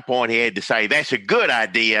at some point he had to say, "That's a good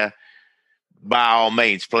idea. By all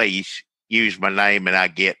means, please use my name, and I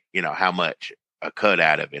get how much a cut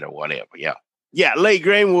out of it or whatever." Yeah. Yeah, Lee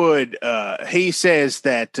Greenwood. He says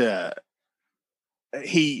that.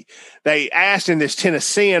 They asked in this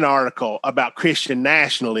Tennessean article about Christian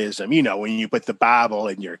nationalism, when you put the Bible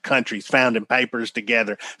and your country's founding papers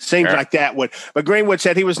together, seems like that would, but Greenwood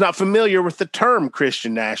said he was not familiar with the term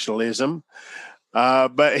Christian nationalism,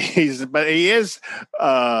 but he is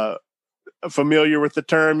familiar with the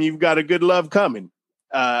term "you've got a good love coming,"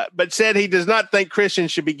 but said he does not think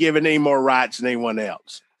Christians should be given any more rights than anyone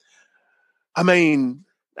else. I mean,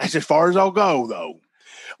 that's as far as I'll go, though.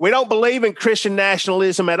 We don't believe in Christian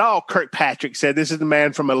nationalism at all, Kirkpatrick said. This is the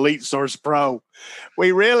man from Elite Source Pro.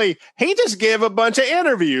 He just gave a bunch of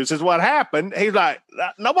interviews is what happened. He's like,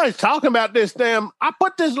 nobody's talking about this I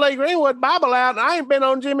put this Lee Greenwood Bible out, and I ain't been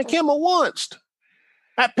on Jimmy Kimmel once.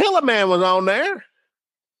 That Pillar Man was on there.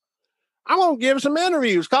 I'm going to give some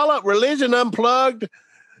interviews. Call up Religion Unplugged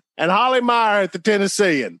and Holly Meyer at the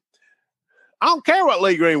Tennessean. I don't care what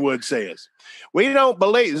Lee Greenwood says. We don't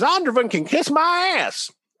believe Zondervan can kiss my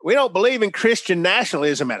ass. We don't believe in Christian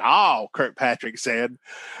nationalism at all, Kirkpatrick said.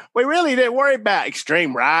 We really didn't worry about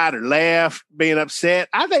extreme right or left being upset.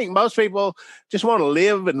 I think most people just want to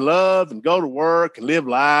live and love and go to work and live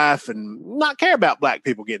life and not care about black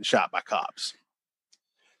people getting shot by cops.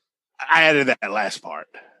 I added that last part.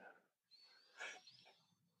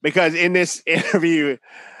 Because in this interview,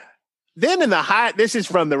 then in the height, this is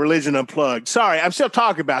from the Religion Unplugged. Sorry, I'm still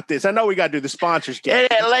talking about this. I know we got to do the sponsors.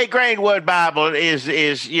 Lee Greenwood Bible is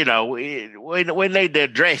we need to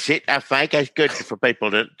address it. I think it's good for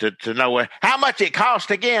people to know how much it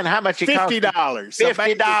cost again. How much it cost? $50.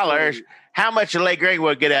 $50. How much did Lee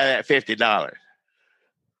Greenwood get out of that $50?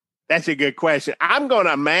 That's a good question. I'm going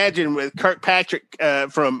to imagine with Kirkpatrick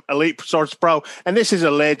from Elite Source Pro, and this is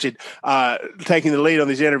alleged, taking the lead on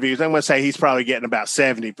these interviews, I'm going to say he's probably getting about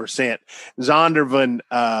 70%. Zondervan,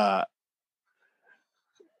 I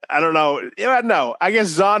don't know. No, I guess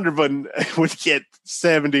Zondervan would get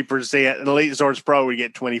 70%, and Elite Source Pro would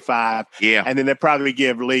get 25%. Yeah, and then they'd probably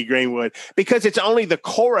give Lee Greenwood because it's only the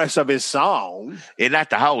chorus of his song. It's not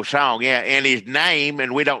the whole song, yeah, and his name,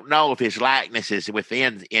 and we don't know if his likeness is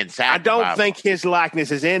inside. I don't think his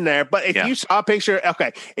likeness is in there, but if you saw a picture,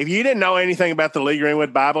 okay, if you didn't know anything about the Lee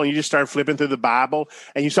Greenwood Bible and you just started flipping through the Bible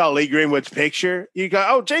and you saw Lee Greenwood's picture, you go,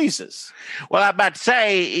 "Oh, Jesus!" Well, I'm about to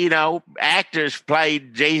say, actors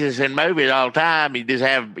played Jesus in movies all the time. You just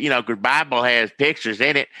have, because Bible has pictures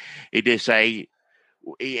in it. It just say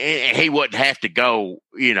he wouldn't have to go,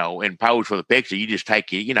 and pose for the picture. You just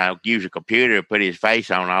take use a computer, put his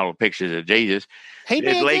face on all the pictures of Jesus.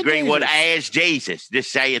 Lee Greenwood as Jesus.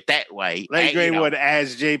 Just say it that way. Lee Greenwood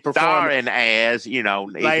as Jesus, starring as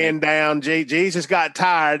laying down. Jesus got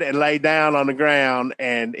tired and laid down on the ground,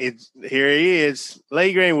 and here he is,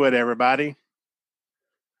 Lee Greenwood. Everybody.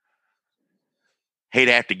 He'd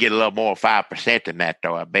have to get a little more 5% than that,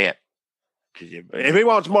 though, I bet. If he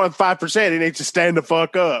wants more than 5%, he needs to stand the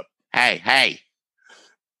fuck up. Hey.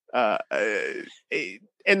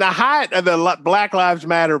 In the height of the Black Lives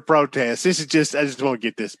Matter protests, I just want to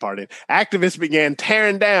get this part in. Activists began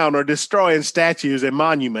tearing down or destroying statues and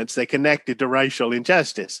monuments that connected to racial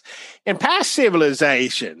injustice. In past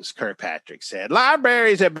civilizations, Kirkpatrick said,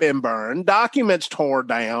 libraries have been burned, documents torn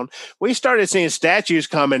down. We started seeing statues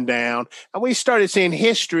coming down, and we started seeing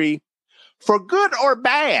history, for good or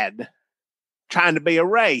bad, trying to be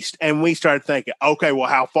erased. And we started thinking, okay, well,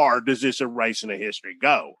 how far does this erasing of history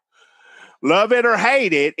go? Love it or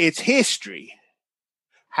hate it, it's history.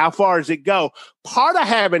 How far does it go? Part of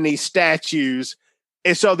having these statues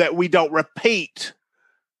is so that we don't repeat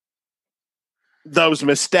those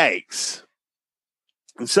mistakes.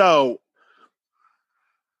 And so,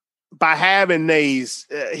 by having these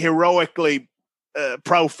heroically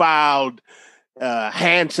profiled,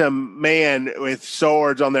 handsome men with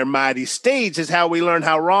swords on their mighty steeds is how we learn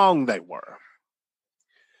how wrong they were.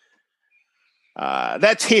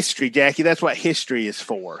 That's history, Jackie. That's what history is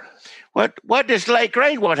for. What does Lee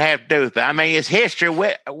Greenwood have to do with it? I mean, it's history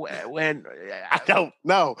when I don't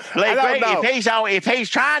know. If he's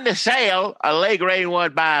trying to sell a Lee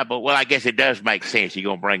Greenwood Bible, well, I guess it does make sense. You're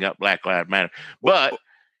gonna bring up Black Lives Matter, but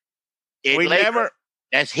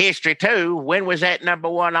that's history too. When was that number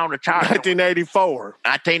one on the chart? 1984.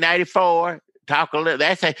 1984. talk a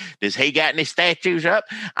little. Does he got any statues up?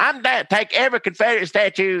 I'm down. Take every Confederate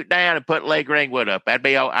statue down and put Lee Greenwood up. I'd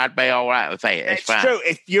be all right with that. That's fine. True.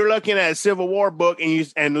 If you're looking at a Civil War book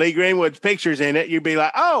and Lee Greenwood's pictures in it, you'd be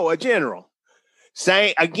like, oh, a general.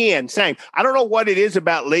 Same. I don't know what it is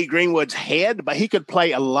about Lee Greenwood's head, but he could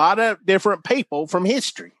play a lot of different people from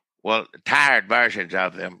history. Well, tired versions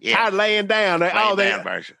of them. Yeah. Tired laying down.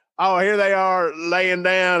 Version. Oh, here they are laying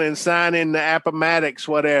down and signing the Appomattox,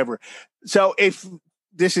 whatever. So if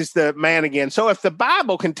this is the man again. So if the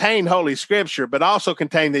Bible contained Holy Scripture, but also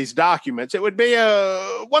contained these documents, it would be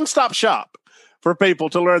a one-stop shop for people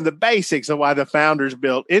to learn the basics of why the founders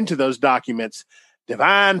built into those documents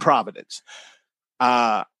divine providence.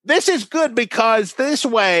 This is good because this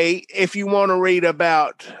way, if you want to read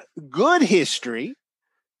about good history,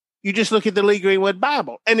 you just look at the Lee Greenwood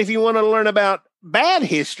Bible. And if you want to learn about bad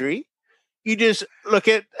history, you just look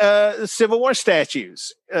at Civil War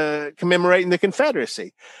statues commemorating the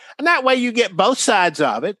Confederacy. And that way you get both sides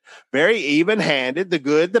of it, very even-handed, the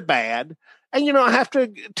good, the bad. And you don't have to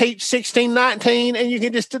teach 1619, and you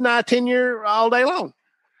can just deny tenure all day long.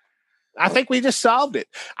 I think we just solved it.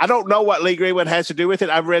 I don't know what Lee Greenwood has to do with it.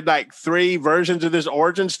 I've read like 3 versions of this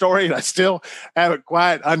origin story, and I still haven't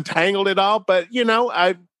quite untangled it all. But,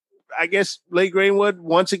 I guess Lee Greenwood,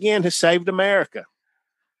 once again, has saved America.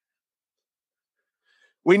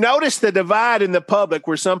 We noticed the divide in the public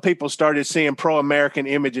where some people started seeing pro-American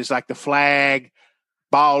images like the flag,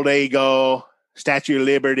 bald eagle, Statue of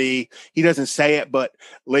Liberty. He doesn't say it, but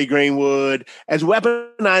Lee Greenwood as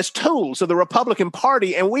weaponized tools of the Republican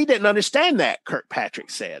Party. And we didn't understand that, Kirkpatrick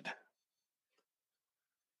said.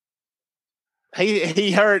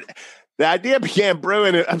 He heard the idea began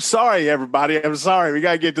brewing. I'm sorry, everybody. I'm sorry. We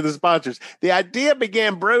got to get to the sponsors. The idea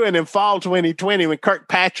began brewing in fall 2020 when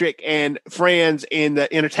Kirkpatrick and friends in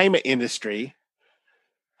the entertainment industry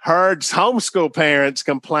heard homeschool parents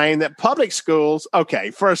complain that public schools,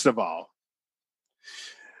 okay, first of all,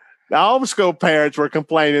 the homeschool parents were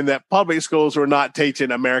complaining that public schools were not teaching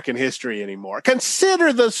American history anymore.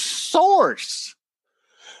 Consider the source.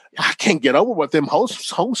 I can't get over what them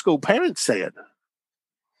homeschool parents said.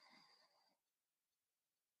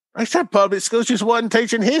 I said public schools just wasn't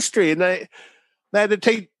teaching history, and they had to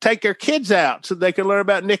take their kids out so they could learn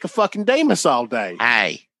about Nicodemus all day.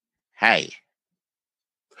 Hey.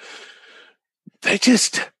 They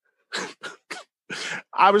just...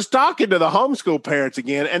 I was talking to the homeschool parents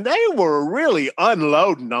again, and they were really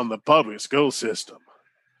unloading on the public school system.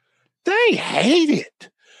 They hate it.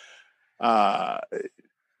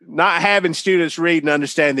 Not having students read and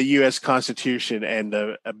understand the U.S. Constitution and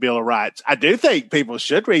the Bill of Rights. I do think people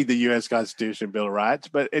should read the U.S. Constitution and Bill of Rights,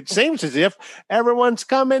 but it seems as if everyone's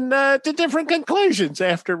coming to different conclusions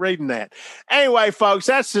after reading that. Anyway, folks,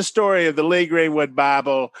 that's the story of the Lee Greenwood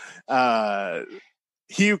Bible.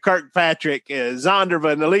 Hugh Kirkpatrick,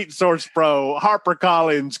 Zondervan, Elite Source Pro,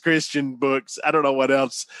 HarperCollins, Christian Books. I don't know what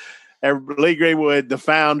else. Lee Greenwood, the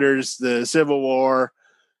founders, the Civil War.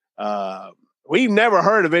 We've never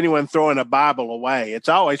heard of anyone throwing a Bible away. It's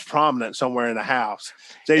always prominent somewhere in the house.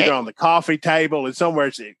 It's either on the coffee table and somewhere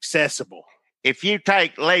it's accessible. If you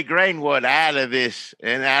take Lee Greenwood out of this,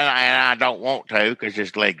 and I don't want to, because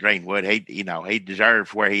it's Lee Greenwood, he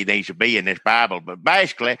deserves where he needs to be in this Bible. But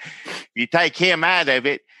basically, if you take him out of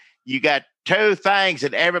it, you got 2 things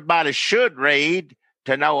that everybody should read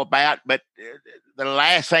to know about, but the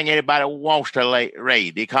last thing anybody wants to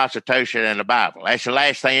read, the Constitution and the Bible. That's the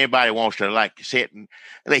last thing anybody wants to sit and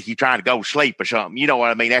think you're trying to go to sleep or something. You know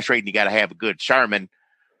what I mean? That's reading. You got to have a good sermon.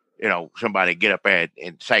 Somebody get up there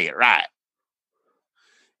and say it right.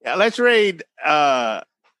 Yeah, let's read. I'm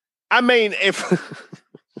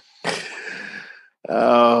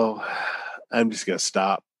just going to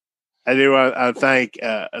stop. I do want to thank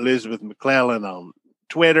Elizabeth McClellan on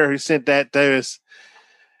Twitter who sent that to us.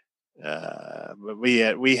 But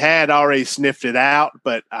we had already sniffed it out,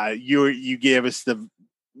 but you gave us the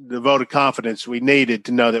vote of confidence we needed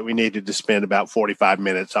to know that we needed to spend about 45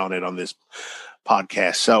 minutes on it on this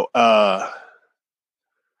podcast. So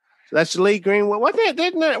that's Lee Greenwood. Wasn't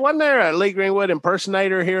there a Lee Greenwood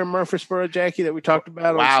impersonator here in Murfreesboro, Jackie, that we talked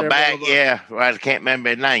about a while back? Yeah, well, I can't remember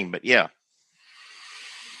his name, but yeah,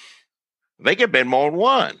 I think it'd been more than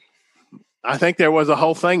one. I think there was a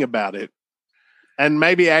whole thing about it. And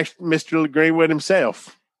maybe actually Mr. Greenwood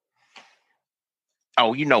himself.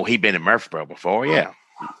 Oh, he'd been in Murfreesboro before, yeah.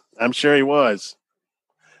 I'm sure he was.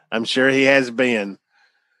 I'm sure he has been.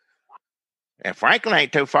 And Franklin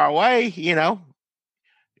ain't too far away,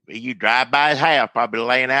 You drive by his house, probably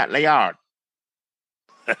laying out in the yard.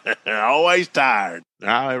 Always tired.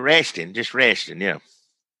 No, just resting, yeah.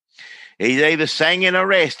 He's either singing or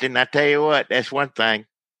resting. I tell you what, that's one thing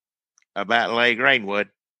about Lee Greenwood.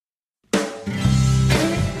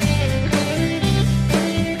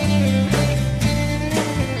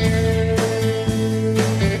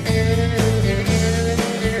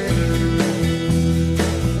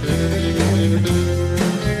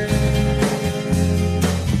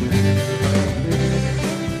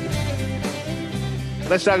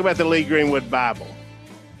 Let's talk about the Lee Greenwood Bible.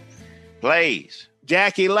 Please.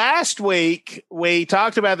 Jackie, last week we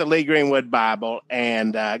talked about the Lee Greenwood Bible,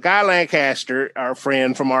 and Guy Lancaster, our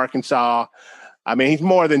friend from Arkansas, I mean, he's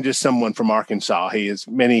more than just someone from Arkansas. He is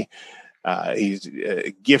he's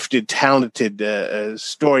a gifted, talented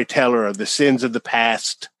storyteller of the sins of the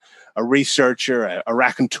past, a researcher, a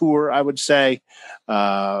raconteur, I would say,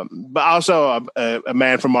 but also a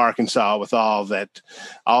man from Arkansas with all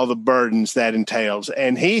the burdens that entails.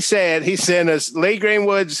 And he said he sent us Lee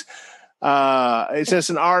Greenwood's. It's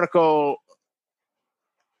just an article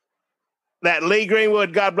that Lee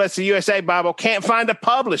Greenwood, God Bless the USA Bible, can't find a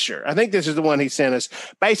publisher. I think this is the one he sent us.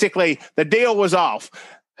 Basically, the deal was off.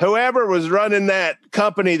 Whoever was running that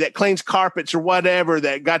company that cleans carpets or whatever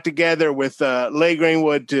that got together with Lee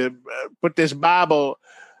Greenwood to put this Bible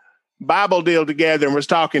deal together and was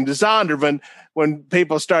talking to Zondervan, when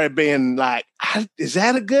people started being like, is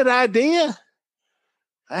that a good idea?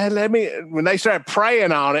 When they started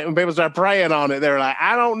praying on it, when people started praying on it, they were like,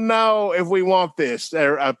 I don't know if we want this.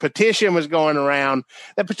 A petition was going around.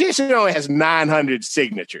 The petition only has 900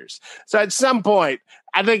 signatures. So at some point,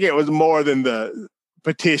 I think it was more than the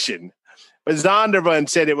petition. But Zondervan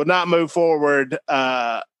said it would not move forward,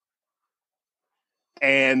 and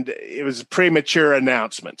it was premature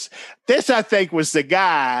announcements. This, I think, was the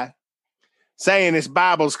guy saying his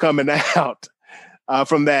Bible's coming out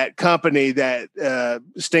from that company that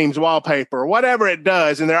steams wallpaper or whatever it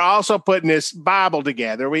does. And they're also putting this Bible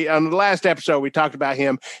together. On the last episode, we talked about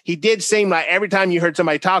him. He did seem like every time you heard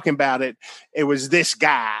somebody talking about it, it was this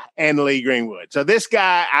guy and Lee Greenwood. So this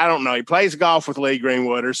guy, I don't know, he plays golf with Lee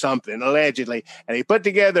Greenwood or something, allegedly. And he put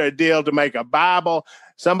together a deal to make a Bible.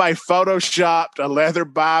 Somebody photoshopped a leather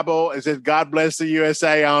Bible. It says, God Bless the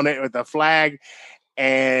USA on it with a flag.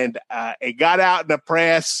 And it got out in the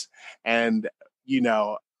press, and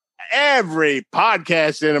every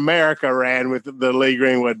podcast in America ran with the Lee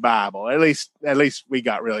Greenwood Bible. At least we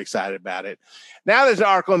got really excited about it. Now there's an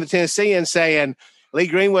article in the Tennessean saying Lee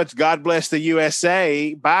Greenwood's God Bless the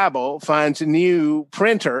USA Bible finds a new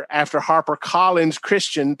printer after HarperCollins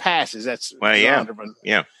Christian passes. That's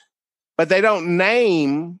yeah. But they don't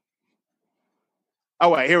name. Oh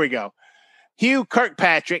wait, here we go. Hugh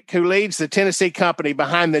Kirkpatrick, who leads the Tennessee company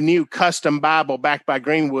behind the new custom Bible backed by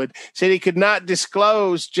Greenwood, said he could not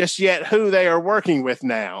disclose just yet who they are working with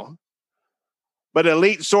now. But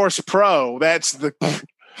Elite Source Pro, that's the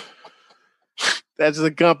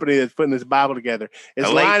company that's putting this Bible together, is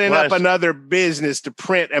lining up another business to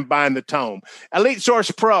print and bind the tome. Elite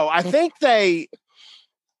Source Pro, I think they,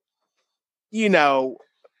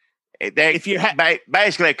 if you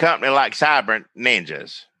basically a company like Cyber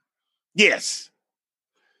Ninjas. Yes.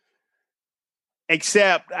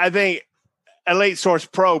 Except I think Elite Source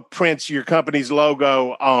Pro prints your company's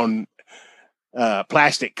logo on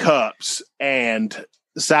plastic cups, and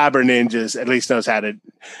Cyber Ninjas at least knows how to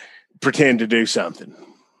pretend to do something.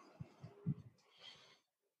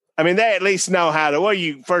 I mean, they at least know how to,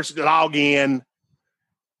 you first log in.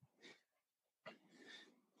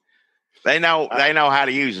 They know how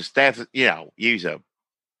to use use a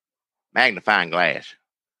magnifying glass.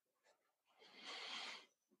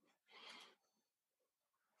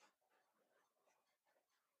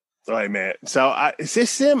 Wait a minute. So is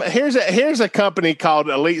this them? Here's a company called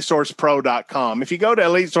EliteSourcePro.com. If you go to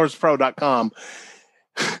EliteSourcePro.com,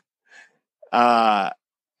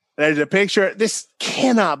 there's a picture. This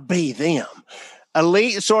cannot be them.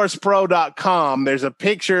 EliteSourcePro.com. There's a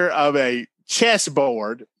picture of a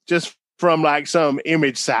chessboard just from like some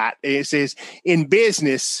image site. It says, in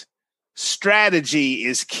business, strategy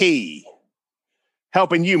is key,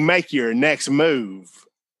 helping you make your next move.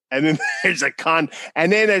 And then there's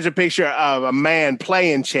a picture of a man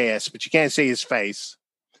playing chess, but you can't see his face.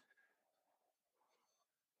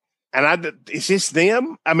 And is this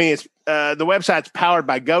them? I mean, it's the website's powered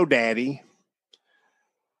by GoDaddy.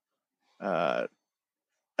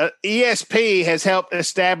 ESP has helped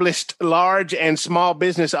established large and small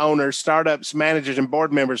business owners, startups, managers, and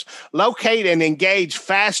board members locate and engage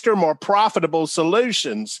faster, more profitable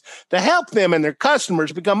solutions to help them and their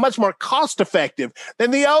customers become much more cost-effective than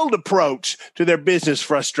the old approach to their business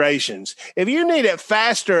frustrations. If you need it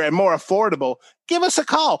faster and more affordable, give us a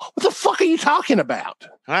call. What the fuck are you talking about?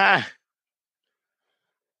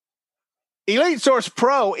 Elite Source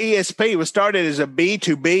Pro ESP was started as a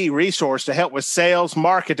B2B resource to help with sales,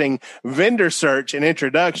 marketing, vendor search, and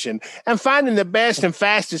introduction, and finding the best and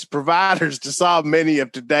fastest providers to solve many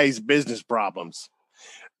of today's business problems.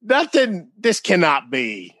 This cannot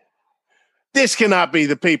be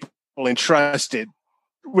the people entrusted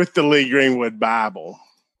with the Lee Greenwood Bible.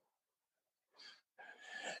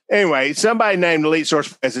 Anyway, somebody named Elite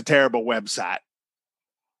Source has a terrible website.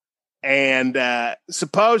 And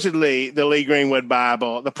supposedly the Lee Greenwood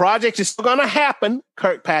Bible, the project is still going to happen,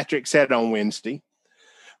 Kirkpatrick said on Wednesday.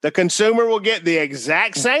 The consumer will get the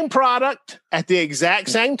exact same product at the exact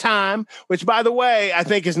same time, which, by the way, I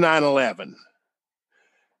think is 9/11.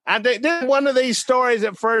 I think this is one of these stories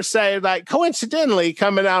at first say, like, coincidentally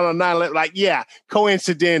coming out on 9/11, like, yeah,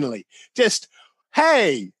 coincidentally. Just,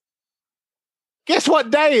 hey, guess what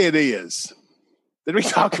day it is? Did we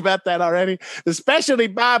talk about that already? The Specialty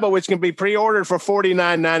Bible, which can be pre-ordered for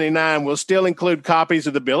 $49.99, will still include copies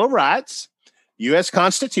of the Bill of Rights, U.S.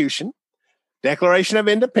 Constitution, Declaration of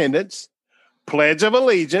Independence, Pledge of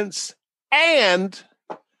Allegiance, and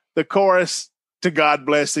the chorus to God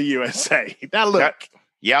Bless the USA. Now look.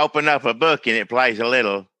 You open up a book and it plays a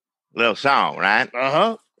little song, right?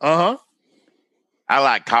 Uh-huh. I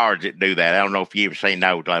like cards that do that. I don't know if you ever seen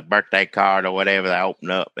those, like birthday card or whatever they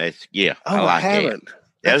open up. I like haven't.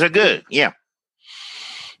 That. Those are good. Yeah.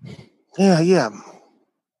 Yeah.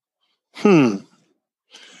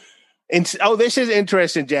 This is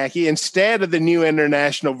interesting, Jackie. Instead of the New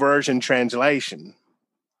International Version translation,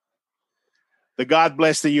 the God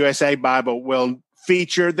Bless the USA Bible will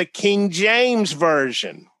feature the King James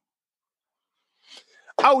Version.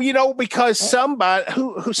 Oh, because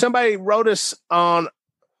somebody wrote us on,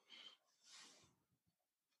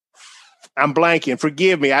 I'm blanking,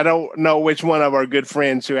 forgive me. I don't know which one of our good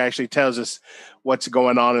friends who actually tells us what's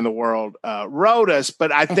going on in the world wrote us,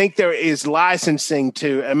 but I think there is licensing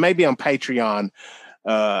to, and maybe on Patreon,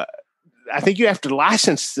 I think you have to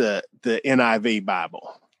license the NIV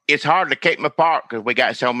Bible. It's hard to keep them apart because we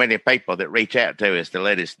got so many people that reach out to us to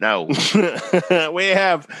let us know. We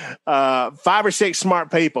have 5 or 6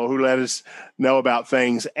 smart people who let us know about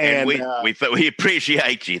things, and we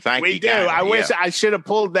appreciate you. Thank you. We do. I wish I should have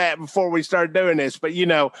pulled that before we started doing this, but I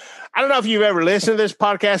don't know if you've ever listened to this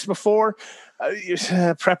podcast before.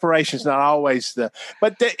 Preparation's not always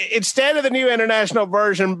instead of the New International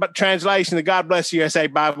Version but translation, the God Bless USA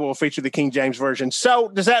Bible will feature the King James Version. So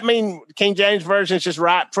does that mean King James Version is just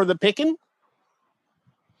ripe for the picking?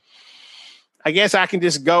 I guess I can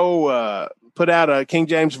just go put out a King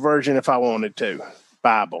James Version if I wanted to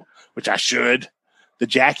Bible, which I should. The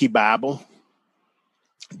Jackie Bible.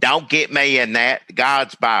 Don't get me in that.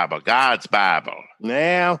 God's Bible.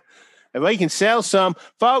 Now, if we can sell some,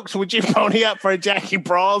 folks, would you pony up for a Jackie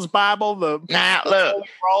Brawls Bible? Now, look.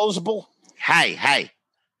 Brawlsable? Hey.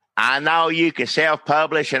 I know you can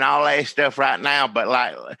self-publish and all that stuff right now, but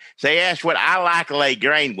that's what I like Lee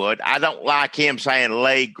Greenwood. I don't like him saying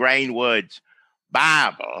Lee Greenwood's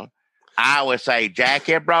Bible. I would say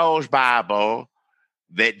Jackie Brawls Bible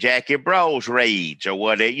that Jackie Brawls reads or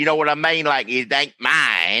whatever. You know what I mean? Like, it ain't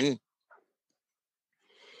mine.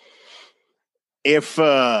 If,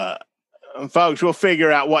 folks, we'll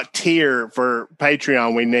figure out what tier for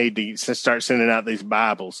Patreon we need to start sending out these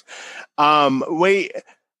Bibles. I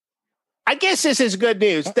guess this is good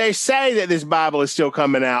news. They say that this Bible is still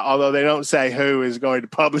coming out, although they don't say who is going to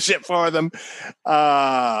publish it for them.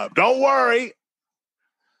 Don't worry.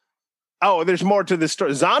 Oh, there's more to this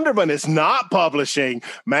story. Zondervan is not publishing,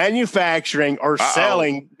 manufacturing, or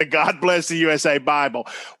selling the God Bless the USA Bible.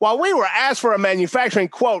 While we were asked for a manufacturing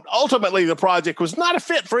quote, ultimately the project was not a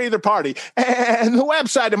fit for either party, and the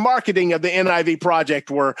website and marketing of the NIV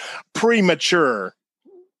project were premature.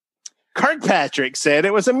 Kirkpatrick said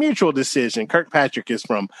it was a mutual decision. Kirkpatrick is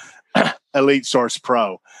from Elite Source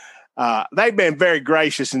Pro. They've been very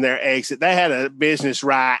gracious in their exit. They had a business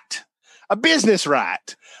right.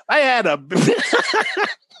 They had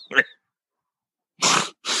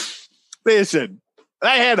listen,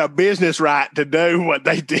 they had a business right to do what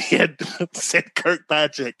they did, said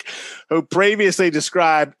Kirkpatrick, who previously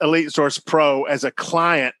described Elite Source Pro as a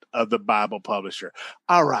client of the Bible publisher.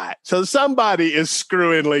 All right. So somebody is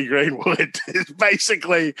screwing Lee Greenwood is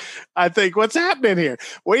basically, I think, what's happening here.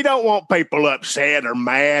 We don't want people upset or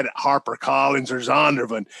mad at HarperCollins or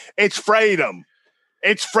Zondervan. It's freedom.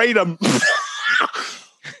 It's freedom.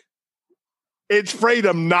 It's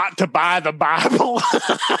freedom not to buy the Bible.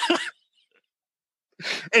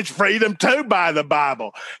 It's freedom to buy the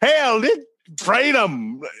Bible. Hell,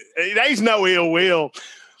 freedom. There's no ill will.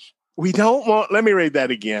 We don't want, let me read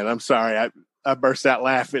that again. I'm sorry. I burst out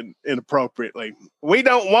laughing inappropriately. We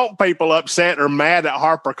don't want people upset or mad at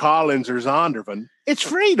HarperCollins or Zondervan. It's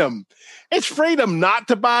freedom. It's freedom not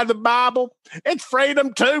to buy the Bible. It's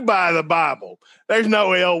freedom to buy the Bible. There's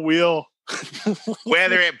no ill will.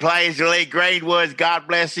 Whether it plays Lee Greenwood's God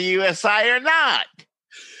Bless the USA or not.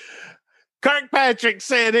 Kirkpatrick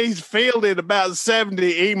said he's fielded about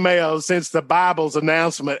 70 emails since the Bible's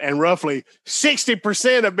announcement, and roughly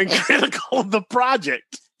 60% have been critical of the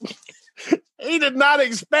project. He did not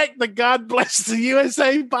expect the God Bless the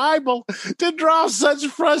USA Bible to draw such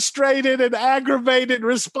frustrated and aggravated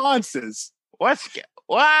responses.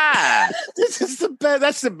 Why? This is the best.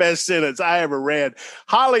 That's the best sentence I ever read.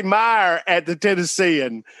 Holly Meyer at the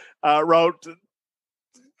Tennessean wrote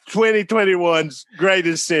 2021's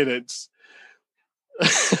greatest sentence.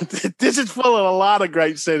 This is full of a lot of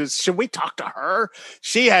great sentences. Should we talk to her?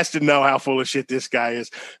 She has to know how full of shit this guy is.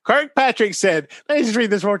 Kirkpatrick said, let me just read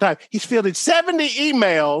this one more time. He's fielded 70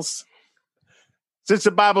 emails since the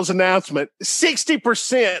Bible's announcement.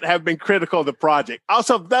 60% have been critical of the project.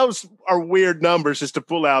 Also, those are weird numbers just to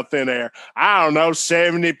pull out thin air. I don't know,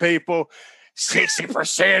 70 people,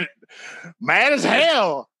 60%. Mad as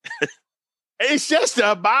hell. It's just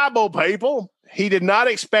a Bible, people. He did not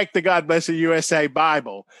expect the God Bless the USA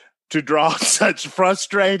Bible to draw such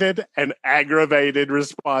frustrated and aggravated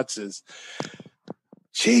responses.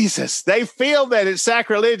 Jesus, they feel that it's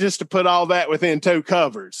sacrilegious to put all that within 2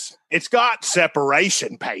 covers. It's got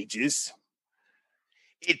separation pages.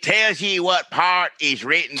 It tells you what part is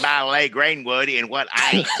written by Lee Greenwood and what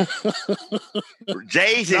ain't.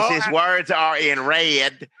 Jesus' words are in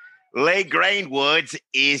red. Lee Greenwood's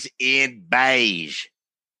is in beige.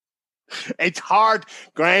 It's hard,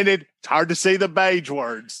 granted, it's hard to see the beige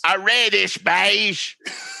words. A reddish beige.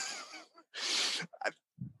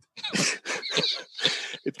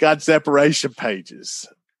 It's got separation pages.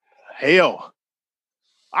 Hell,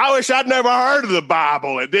 I wish I'd never heard of the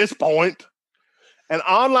Bible at this point. An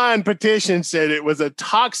online petition said it was a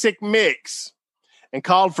toxic mix and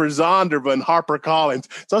called for Zondervan, HarperCollins.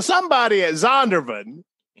 So somebody at Zondervan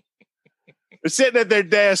was sitting at their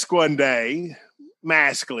desk one day,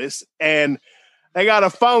 maskless, and they got a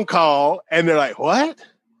phone call, and they're like, what?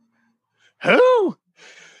 Who?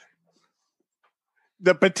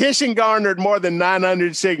 The petition garnered more than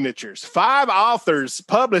 900 signatures. 5 authors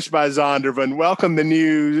published by Zondervan welcomed the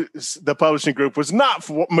news the publishing group was not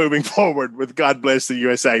moving forward with God Bless the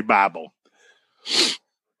USA Bible.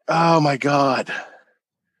 Oh, my God.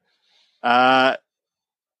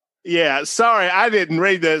 Yeah, sorry, I didn't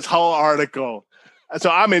read this whole article,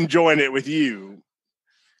 so I'm enjoying it with you.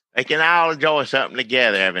 They can all enjoy something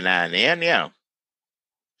together every now and then, yeah.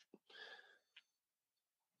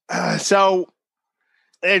 So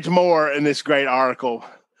there's more in this great article.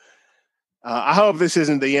 I hope this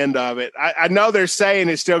isn't the end of it. I know they're saying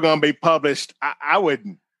it's still going to be published. I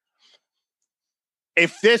wouldn't.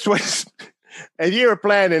 If this was, if you were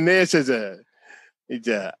planning this as a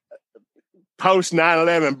post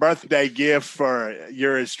 9/11 birthday gift for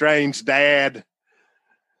your estranged dad,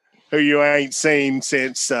 who you ain't seen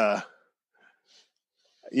since, a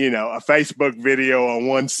Facebook video on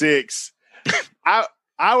 1/6.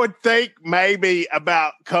 I would think maybe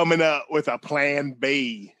about coming up with a plan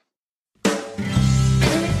B.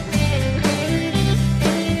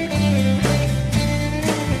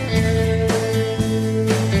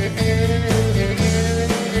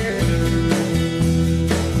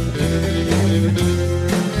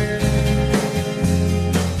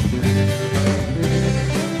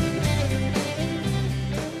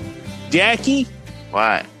 Jackie?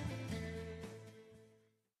 What?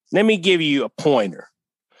 Let me give you a pointer.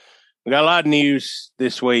 We got a lot of news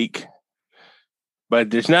this week, but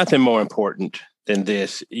there's nothing more important than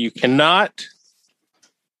this. You cannot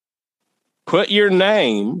put your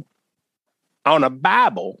name on a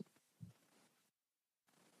Bible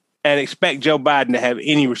and expect Joe Biden to have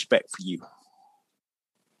any respect for you.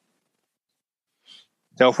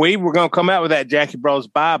 So if we were going to come out with that Jackie Bros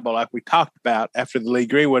Bible like we talked about after the Lee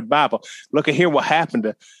Greenwood Bible, look at here what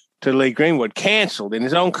happened to Lee Greenwood. Canceled in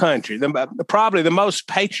his own country. Probably the most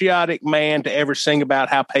patriotic man to ever sing about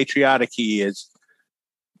how patriotic he is.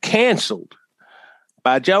 Canceled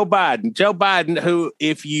by Joe Biden. Joe Biden, who,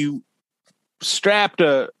 if you strapped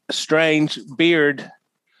a strange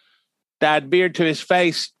dyed beard to his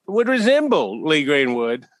face, would resemble Lee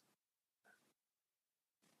Greenwood.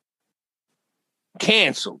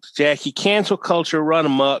 Canceled, Jackie. Cancel culture run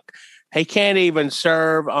amok. He can't even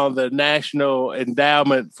serve on the National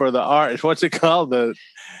Endowment for the Arts. What's it called?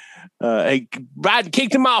 Biden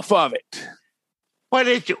kicked him off of it. What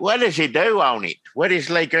does he do on it? What does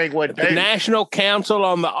Lee Greenwood do? The National Council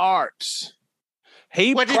on the Arts.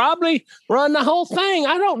 He probably run the whole thing.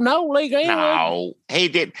 I don't know, Lee Greenwood. No, he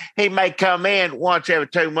did. He may come in once every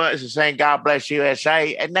 2 months and sing "God Bless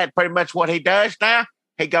USA," and that's pretty much what he does now.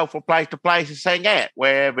 He go from place to place and sing that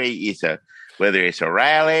wherever whether it's a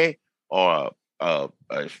rally or a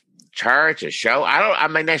church, a show. I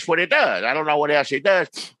mean, that's what he does. I don't know what else he does.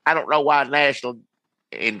 I don't know why National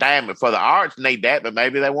Endowment for the Arts need that, but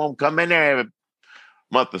maybe they won't come in there every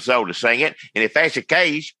month or so to sing it. And if that's the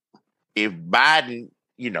case, if Biden,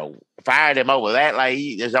 fired him over that, like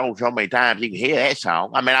there's only so many times you can hear that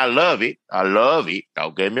song. I mean, I love it.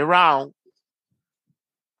 Don't get me wrong.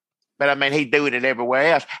 But I mean, he's doing it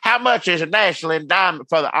everywhere else. How much is a National Endowment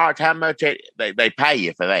for the Arts? How much they pay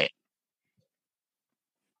you for that?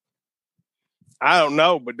 I don't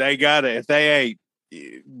know, but they got it. If they ain't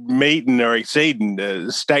meeting or exceeding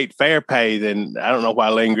the state fair pay, then I don't know why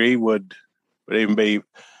Lee Greenwood would even be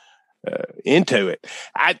into it.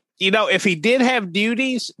 If he did have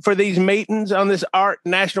duties for these meetings on this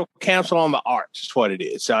National Council on the Arts, is what it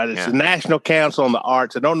is. So it's the National Council on the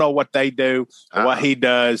Arts. I don't know what they do or what he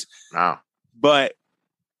does. No. But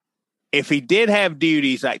if he did have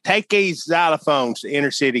duties, like take these xylophones to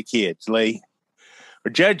inner city kids, Lee, or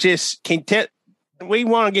judges we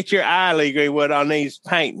want to get your eye, Lee Greenwood, on these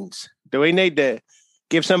paintings. Do we need to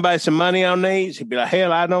give somebody some money on these? He'd be like,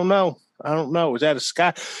 hell, I don't know. Was that a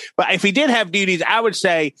sky? But if he did have duties, I would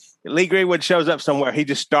say Lee Greenwood shows up somewhere. He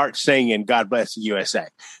just starts singing "God Bless the USA."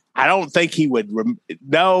 I don't think he would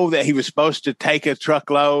know that he was supposed to take a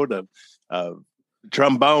truckload of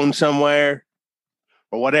trombone somewhere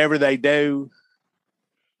or whatever they do.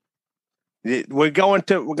 We're going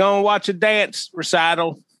to watch a dance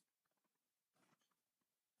recital.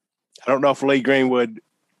 I don't know if Lee Greenwood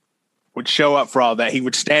would show up for all that. He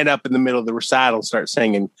would stand up in the middle of the recital and start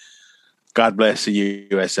singing "God Bless the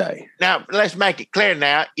USA." Now, let's make it clear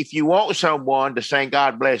now. If you want someone to sing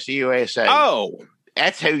 "God Bless the USA,"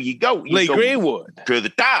 that's who you go. Lee Greenwood. To the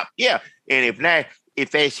top, yeah. And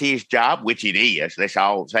if that's his job, which it is, let's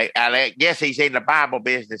all say, I guess he's in the Bible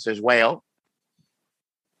business as well.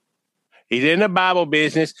 He's in the Bible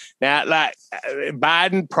business. Now, like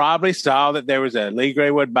Biden probably saw that there was a Lee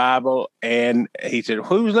Greenwood Bible, and he said,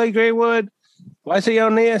 "Who's Lee Greenwood? Why is he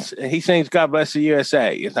on this?" And he sings "God Bless the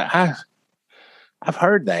USA." It's like, I've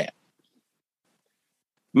heard that.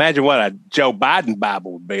 Imagine what a Joe Biden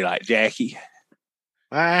Bible would be like, Jackie.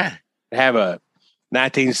 Have a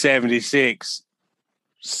 1976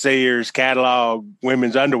 Sears catalog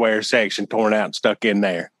women's underwear section torn out and stuck in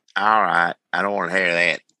there. All right. I don't want to hear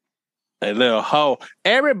that. A little hole.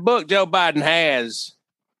 Every book Joe Biden has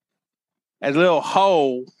a little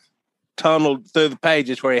hole tunneled through the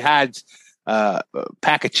pages where he hides a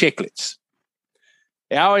pack of chiclets.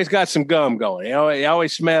 He always got some gum going. He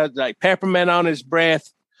always smells like peppermint on his breath,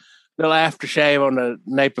 little aftershave on the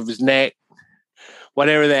nape of his neck.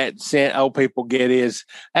 Whatever that scent old people get is.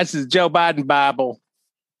 That's the Joe Biden Bible.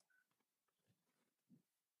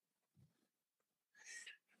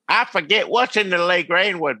 I forget what's in the Lee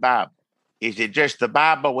Greenwood Bible. Is it just the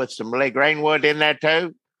Bible with some Lee Greenwood in there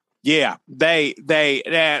too? Yeah,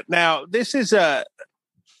 now this is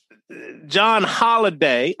John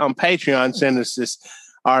Holiday on Patreon sent us this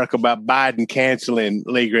article about Biden canceling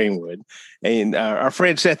Lee Greenwood, and our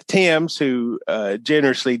friend Seth Timms, who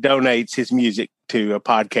generously donates his music to a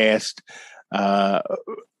podcast,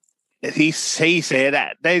 he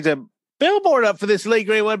said there's a billboard up for this Lee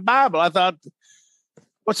Greenwood Bible. I thought,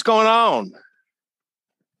 what's going on?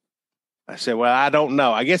 I said, well, I don't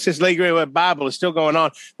know. I guess this Lee Greenwood Bible is still going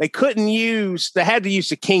on. They had to use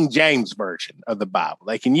the King James version of the Bible.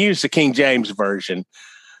 They can use the King James version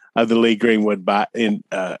of the Lee Greenwood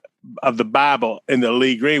of the Bible in the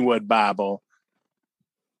Lee Greenwood Bible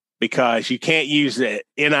because you can't use the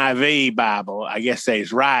NIV Bible. I guess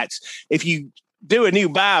there's rights. If you do a new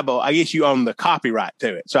Bible, I guess you own the copyright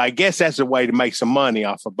to it. So I guess that's a way to make some money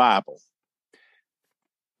off a Bible.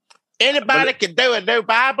 Anybody can do a new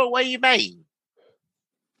Bible? What do you mean?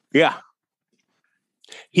 Yeah.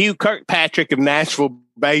 Hugh Kirkpatrick of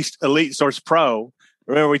Nashville-based Elite Source Pro.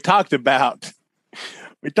 Remember, we talked about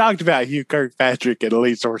Hugh Kirkpatrick and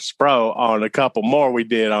Elite Source Pro on a couple more we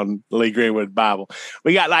did on Lee Greenwood Bible.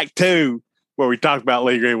 We got like two where we talked about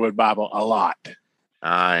Lee Greenwood Bible a lot.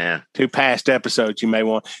 Oh, yeah. 2 past episodes you may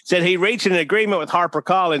want. Said he reached an agreement with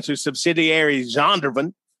HarperCollins, whose subsidiary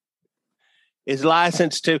Zondervan is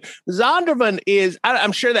licensed to. Zondervan is,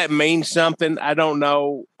 I'm sure that means something. I don't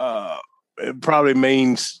know. It probably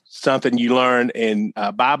means something you learn in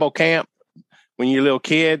Bible camp. When you're a little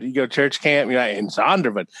kid, you go to church camp, you're like, in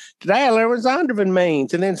Zondervan. Today I learned what Zondervan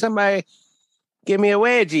means. And then somebody give me a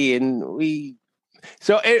wedgie and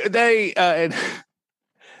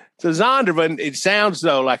So Zondervan, it sounds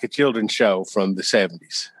though like a children's show from the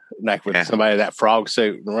 70s. Like with somebody in that frog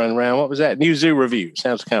suit and running around. What was that? New Zoo Review.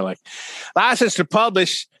 Sounds kind of like license to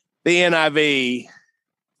publish the NIV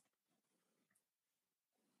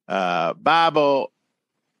Bible.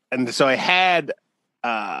 And so I had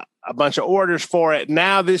a bunch of orders for it.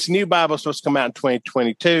 Now this new Bible is supposed to come out in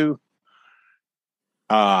 2022.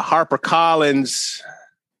 HarperCollins,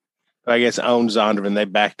 I guess, owns Zondervan. They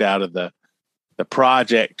backed out of the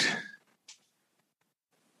project.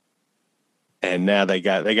 And now they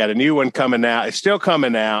got a new one coming out. It's still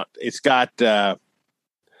coming out. It's got and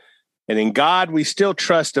in God We Still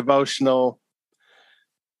Trust devotional.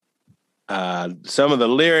 Some of the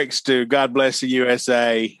lyrics to God Bless the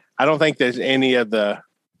USA. I don't think there's any of the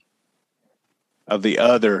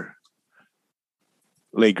other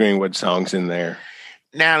Lee Greenwood songs in there.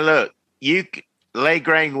 Now look, Lee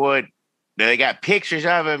Greenwood. They got pictures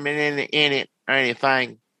of him in it or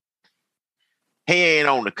anything. He ain't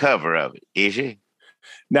on the cover of it, is he?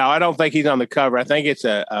 No, I don't think he's on the cover. I think it's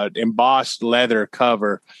a embossed leather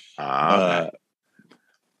cover. Okay.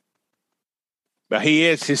 But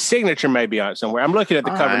his signature may be on it somewhere. I'm looking at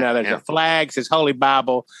the cover now. There's a flag, says Holy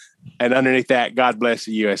Bible, and underneath that, God Bless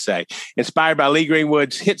the USA. Inspired by Lee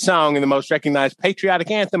Greenwood's hit song and the most recognized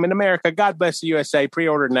patriotic anthem in America, God Bless the USA,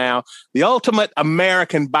 pre-order now. The ultimate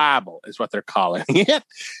American Bible is what they're calling it.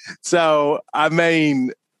 So, I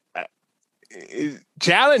mean,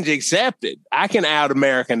 challenge accepted. I can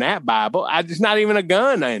out-American that Bible. There's not even a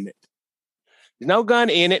gun in it. There's no gun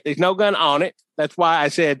in it. There's no gun on it. That's why I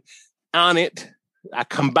said on it. I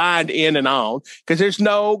combined in and on because there's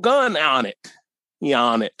no gun on it.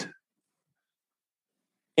 On it.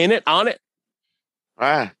 In it, on it.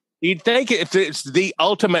 Right. You'd think if it's the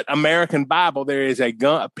ultimate American Bible, there is a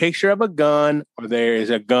picture of a gun, or there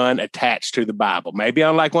is a gun attached to the Bible. Maybe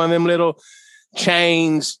on like one of them little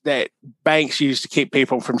chains that banks use to keep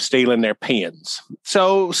people from stealing their pens.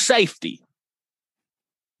 So safety.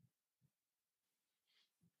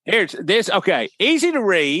 Here's this. Okay. Easy to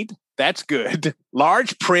read. That's good.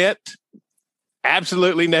 Large print.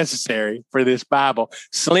 Absolutely necessary for this Bible.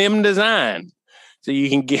 Slim design. So you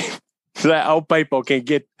can get, so that old people can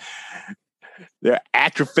get their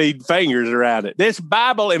atrophied fingers around it. This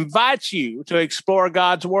Bible invites you to explore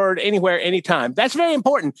God's word anywhere, anytime. That's very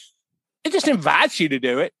important. It just invites you to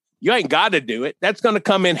do it. You ain't got to do it. That's going to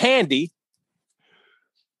come in handy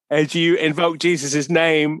as you invoke Jesus'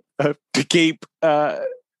 name to keep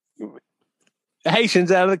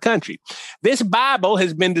Haitians out of the country. This Bible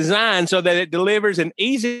has been designed so that it delivers an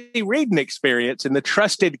easy reading experience in the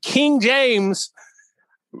trusted King James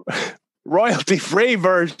royalty-free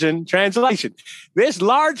version translation. This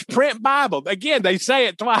large print Bible, again, they say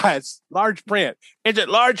it twice, large print. Is it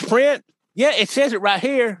large print? Yeah, it says it right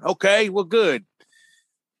here. Okay, well, good.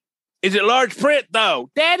 Is it large print, though?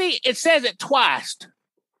 Daddy, it says it twice.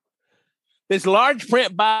 This large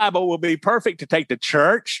print Bible will be perfect to take to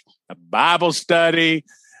church, a Bible study,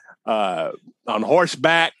 on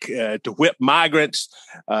horseback, to whip migrants,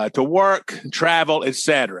 to work, travel,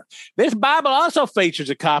 etc. This Bible also features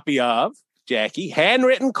a copy of, Jackie,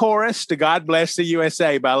 handwritten chorus to God Bless the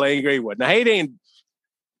USA by Lee Greenwood. Now,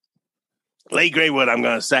 Lee Greenwood, I'm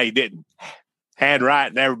going to say, didn't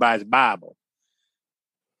handwrite in everybody's Bible.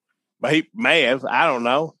 But he may have. I don't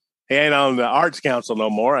know. He ain't on the Arts Council no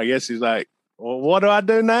more. I guess he's like, well, what do I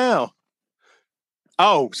do now?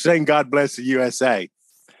 Oh, sing God Bless the USA.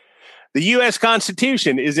 The U.S.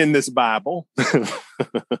 Constitution is in this Bible.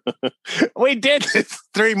 We did this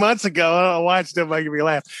 3 months ago. I don't know why it's still making me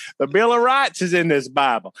laugh. The Bill of Rights is in this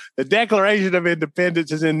Bible. The Declaration of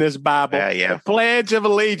Independence is in this Bible. Yeah. The Pledge of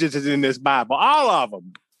Allegiance is in this Bible. All of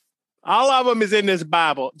them. All of them is in this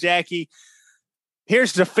Bible. Jackie,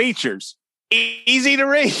 here's the features. Easy to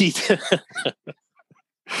read.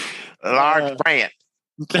 Large print.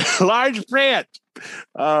 Large print.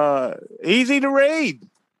 Easy to read.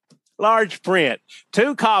 Large print.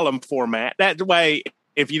 2-column format. That way,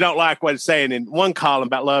 if you don't like what it's saying in one column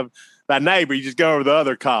about love thy neighbor, you just go over the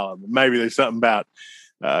other column. Maybe there's something about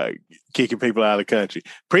kicking people out of the country.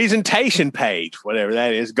 Presentation page, whatever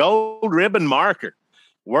that is. Gold ribbon marker.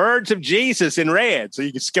 Words of Jesus in red, so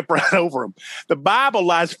you can skip right over them. The Bible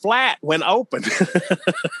lies flat when open.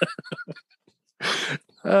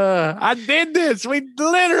 I did this. We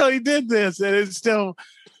literally did this, and it's still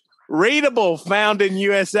readable, found in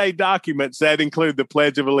USA documents that include the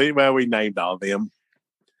Pledge of Allegiance. Well, we named all of them.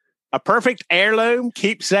 A perfect heirloom,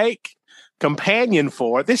 keepsake, companion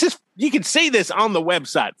for. This is, you can see this on the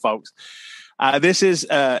website, folks.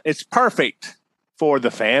 It's perfect for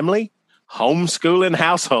the family, homeschooling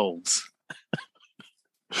households,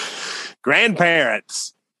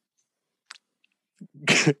 grandparents,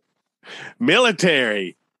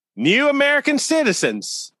 military, new American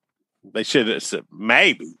citizens. They should have said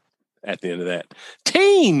maybe at the end of that.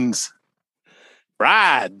 Teens,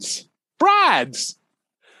 brides,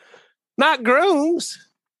 not grooms,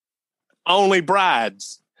 only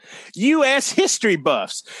brides. U.S. history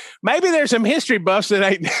buffs. Maybe there's some history buffs that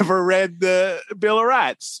ain't never read the Bill of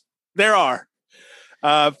Rights. There are.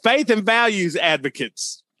 Faith and values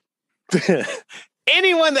advocates.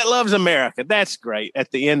 Anyone that loves America. That's great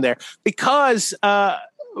at the end there. Because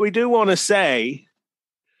we do want to say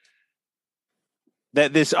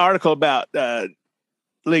that this article about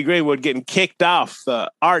Lee Greenwood getting kicked off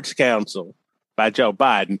the Arts Council by Joe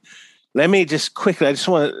Biden. Let me just quickly, I just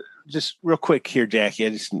want to, just real quick here, Jackie,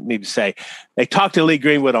 I just need to say, they talked to Lee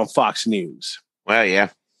Greenwood on Fox News. Well, yeah.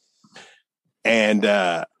 And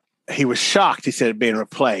he was shocked, he said, it being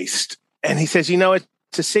replaced. And he says,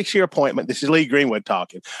 it's a 6-year appointment. This is Lee Greenwood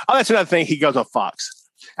talking. Oh, that's another thing. He goes on Fox.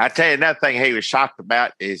 I tell you, another thing he was shocked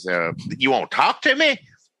about is, you won't talk to me?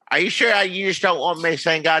 Are you sure you just don't want me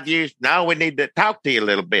saying God used? No, we need to talk to you a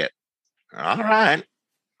little bit. All right.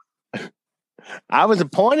 I was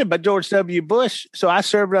appointed by George W. Bush, so I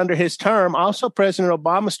served under his term, also President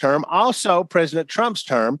Obama's term, also President Trump's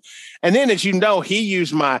term. And then, as you know, he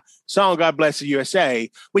used my song, God Bless the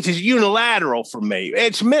USA, which is unilateral for me.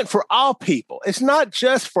 It's meant for all people. It's not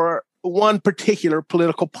just for one particular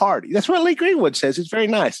political party. That's what Lee Greenwood says. It's very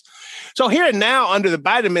nice. So here and now, under the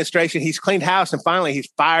Biden administration, he's cleaned house, and finally he's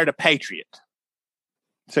fired a patriot.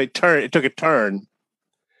 So it took a turn.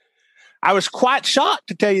 I was quite shocked,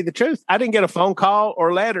 to tell you the truth. I didn't get a phone call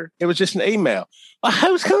or letter. It was just an email. Well,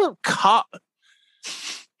 who's going to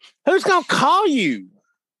call you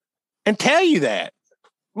and tell you that?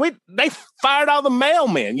 They fired all the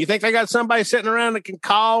mailmen. You think they got somebody sitting around that can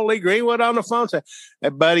call Lee Greenwood on the phone and say, hey,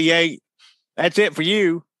 buddy, that's it for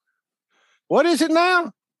you. What is it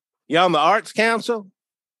now? You on the Arts Council?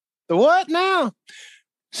 The what now?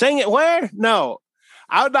 Sing it where? No.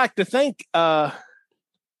 I would like to think...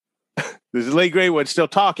 This is Lee Greenwood still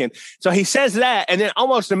talking. So he says that, and then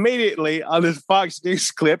almost immediately on this Fox News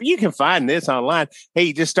clip, you can find this online,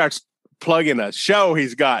 he just starts plugging a show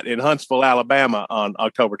he's got in Huntsville, Alabama on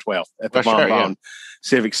October 12th at the Bon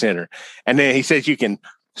Civic Center. And then he says you can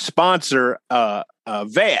sponsor a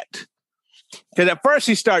vet. Because at first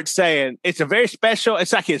he starts saying it's a very special,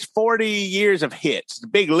 it's like his 40 years of hits, the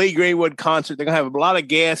big Lee Greenwood concert. They're going to have a lot of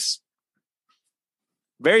guests.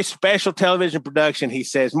 Very special television production, he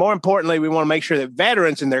says. More importantly, we want to make sure that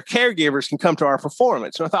veterans and their caregivers can come to our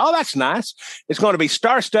performance. And I thought, that's nice. It's going to be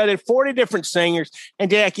star-studded, 40 different singers.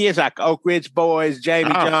 And Jackie is like Oak Ridge Boys,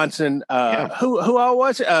 Jamie Johnson, who all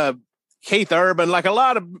was it? Keith Urban, like a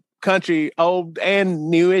lot of country, old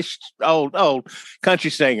and newish, old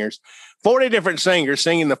country singers. 40 different singers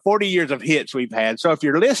singing the 40 years of hits we've had. So if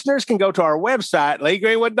your listeners can go to our website,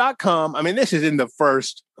 leegreenwood.com. I mean, this is in the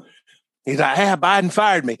first... He's like, Biden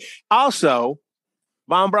fired me. Also,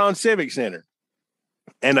 Von Braun Civic Center.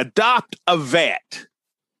 And adopt a vet.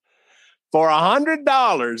 For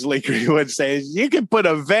 $100, Lee Greenwood says, you can put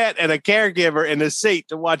a vet and a caregiver in a seat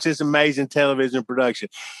to watch this amazing television production.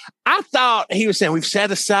 I thought he was saying, we've set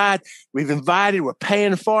aside, we've invited, we're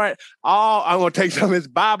paying for it. I'm going to take some of his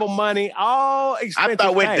Bible money, all expensive. I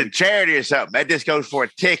thought went to charity or something. That just goes for a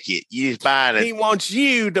ticket. You just buy it. He wants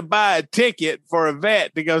you to buy a ticket for a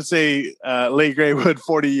vet to go see Lee Greenwood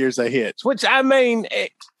 40 years of hits, which I mean,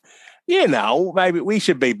 maybe we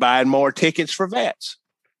should be buying more tickets for vets.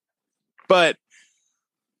 But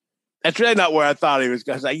that's really not where I thought he was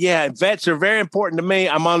going. Vets are very important to me.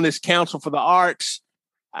 I'm on this Council for the Arts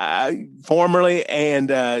formerly, and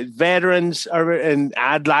veterans and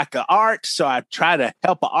I'd like the arts. So I try to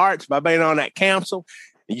help the arts by being on that council.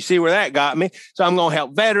 And you see where that got me. So I'm going to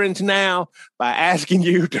help veterans now by asking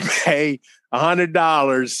you to pay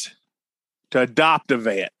 $100 to adopt a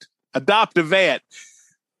vet. Adopt a vet.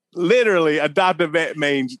 Literally, adopt a vet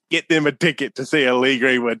means get them a ticket to see a Lee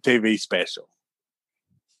Greenwood TV special.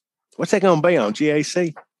 What's that going to be on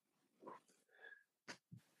GAC?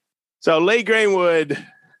 So Lee Greenwood,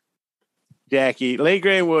 Jackie, Lee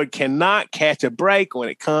Greenwood cannot catch a break when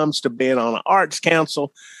it comes to being on an arts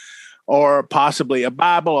council or possibly a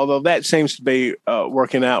Bible, although that seems to be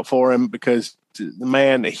working out for him because the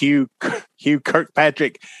man, Hugh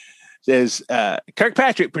Kirkpatrick, says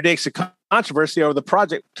Kirkpatrick predicts a controversy over the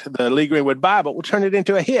project, the Lee Greenwood Bible, will turn it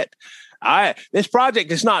into a hit. This project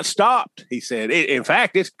has not stopped, he said. In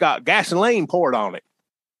fact, it's got gasoline poured on it.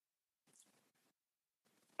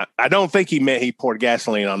 I don't think he meant he poured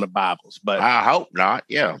gasoline on the Bibles, but I hope not.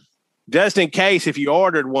 Yeah. Just in case, if you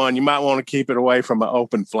ordered one, you might want to keep it away from an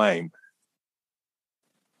open flame.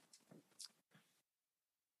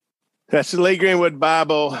 That's the Lee Greenwood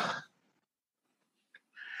Bible.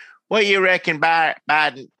 What do you reckon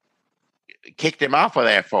Biden kicked him off of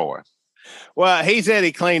there for? Well, he said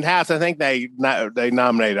he cleaned house. I think they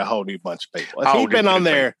nominated a whole new bunch of people. He'd been on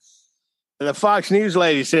there. The Fox News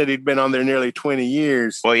lady said he'd been on there nearly 20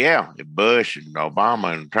 years. Well, yeah, Bush and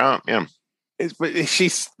Obama and Trump. Yeah. But she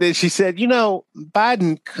said,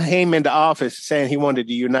 Biden came into office saying he wanted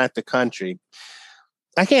to unite the country.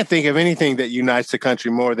 I can't think of anything that unites the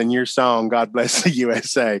country more than your song, God Bless the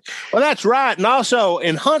USA. Well, that's right. And also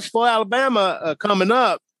in Huntsville, Alabama, coming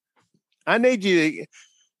up, I need you to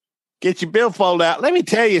get your billfold out. Let me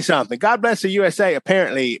tell you something. God Bless the USA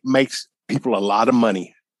apparently makes people a lot of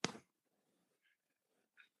money.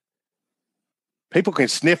 People can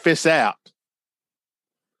sniff this out.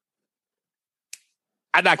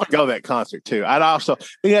 I'd like to go to that concert too. I'd also,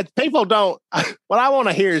 because people don't, what I want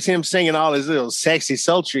to hear is him singing all his little sexy,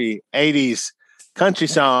 sultry 80s country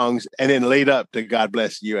songs and then lead up to God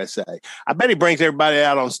Bless the USA. I bet he brings everybody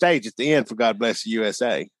out on stage at the end for God Bless the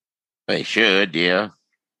USA. They should, yeah.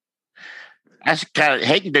 That's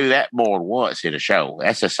he can do that more than once in a show.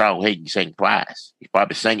 That's a song he can sing twice. He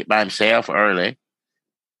probably sing it by himself early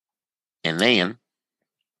and then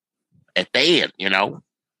at the end,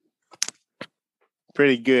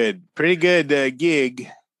 Pretty good gig.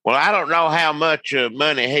 Well, I don't know how much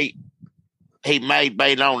money he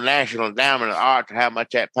made on National Endowment of the Arts, or how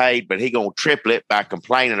much that paid, but he gonna triple it by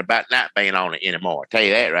complaining about not being on it anymore. I'll tell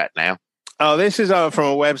you that right now. Oh, this is from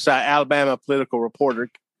a website, Alabama Political Reporter.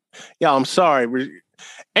 Yeah, I'm sorry.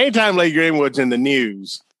 Anytime Lee Greenwood's in the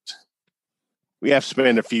news, we have to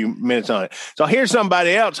spend a few minutes on it. So here's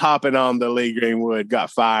somebody else hopping on the Lee Greenwood, got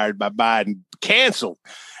fired by Biden, canceled.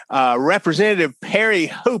 Representative Perry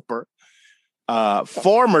Hooper,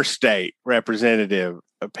 former state representative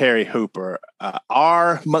Perry Hooper,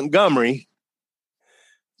 R. Montgomery.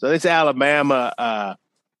 So this Alabama,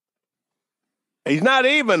 he's not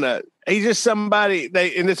even he's just somebody,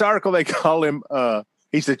 in this article they call him,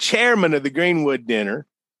 he's the chairman of the Greenwood Dinner.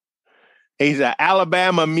 He's an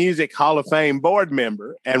Alabama Music Hall of Fame board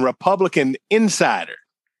member and Republican insider.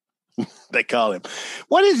 They call him.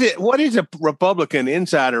 What is it? What is a Republican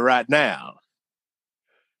insider right now?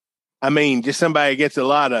 I mean, just somebody gets a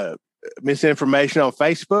lot of misinformation on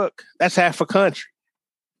Facebook. That's half a country.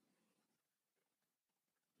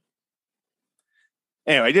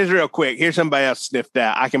 Anyway, just real quick. Here's somebody else sniffed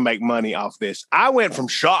out. I can make money off this. I went from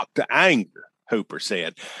shock to anger, Hooper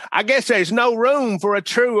said. I guess there's no room for a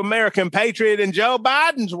true American patriot in Joe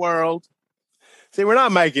Biden's world. See, we're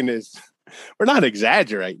not making this. We're not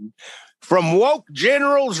exaggerating. From woke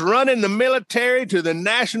generals running the military to the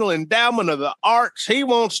National Endowment of the Arts, he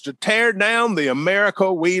wants to tear down the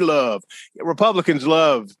America we love. Republicans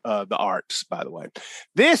love the arts, by the way.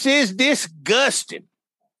 This is disgusting.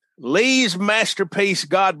 Lee's masterpiece,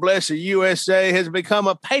 God Bless the USA, has become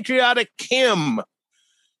a patriotic hymn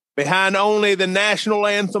behind only the national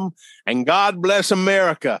anthem and God Bless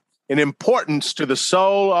America in importance to the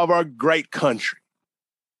soul of our great country.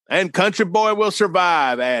 And Country Boy Will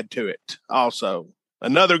Survive, add to it. Also,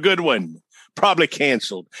 another good one, probably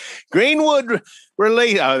canceled. Greenwood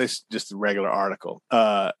released, this is just a regular article.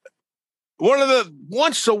 Once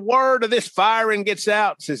the word of this firing gets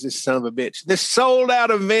out, says this son of a bitch, this sold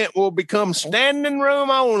out event will become standing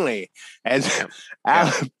room only. As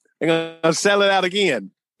they're going to sell it out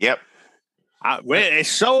again. Yep.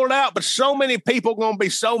 It's sold out, but so many people going to be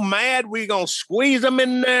so mad, we're going to squeeze them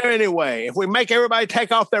in there anyway. If we make everybody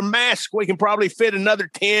take off their mask, we can probably fit another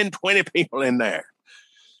 10, 20 people in there.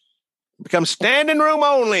 Become standing room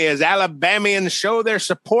only as Alabamians show their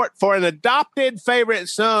support for an adopted favorite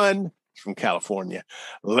son from California,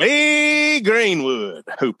 Lee Greenwood,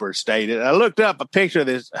 Hooper stated. I looked up a picture of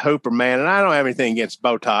this Hooper man, and I don't have anything against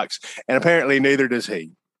Botox, and apparently neither does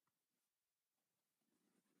he.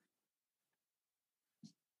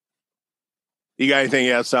 You got anything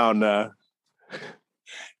else on? Now,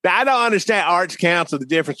 I don't understand Arts Council, the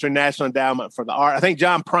difference between National Endowment for the Art. I think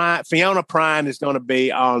Fiona Prine is going to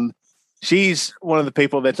be on. She's one of the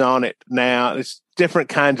people that's on it now. It's different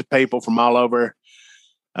kinds of people from all over.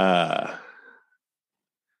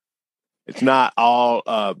 It's not all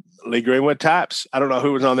Lee Greenwood types. I don't know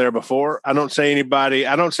who was on there before. I don't say anybody.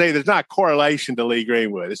 I don't say there's not correlation to Lee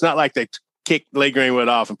Greenwood. It's not like they kicked Lee Greenwood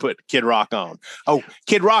off and put Kid Rock on. Oh,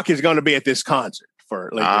 Kid Rock is going to be at this concert for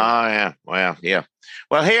Lee Greenwood. Oh, yeah. Well, yeah.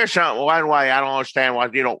 Well, here's something. One way I don't understand why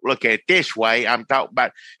you don't look at it this way. I'm talking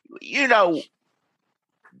about,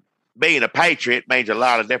 being a patriot means a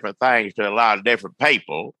lot of different things to a lot of different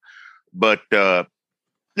people. But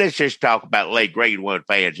let's just talk about Lee Greenwood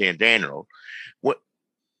fans in general.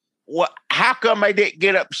 How come they didn't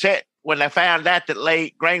get upset when they found out that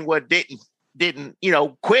Lee Greenwood didn't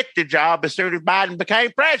quit the job as soon as Biden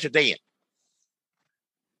became president.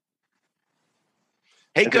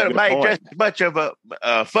 He could have made just as much of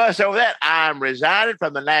a fuss over that. I'm resigning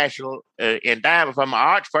from the National Endowment for the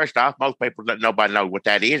Arts. First off, most people nobody knows what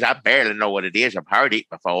that is. I barely know what it is. I've heard it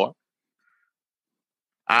before.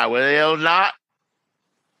 I will not,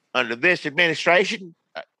 under this administration,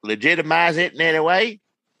 legitimize it in any way.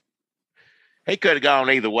 He could have gone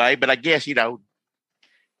either way, but I guess,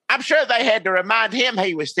 I'm sure they had to remind him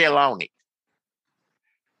he was still on it.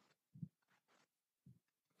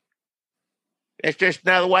 It's just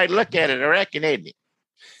another way to look at it, I reckon, isn't it?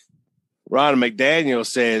 Ron McDaniel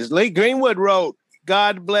says, Lee Greenwood wrote,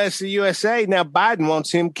 God bless the USA. Now Biden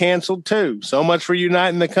wants him canceled too. So much for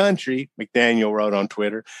uniting the country, McDaniel wrote on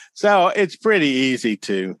Twitter. So it's pretty easy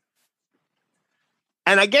to.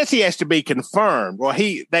 And I guess he has to be confirmed. Well,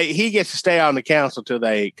 he gets to stay on the council till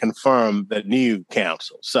they confirm the new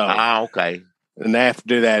council. So okay. And they have to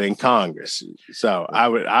do that in Congress. So I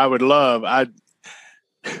would love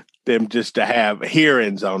them just to have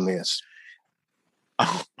hearings on this.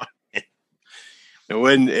 It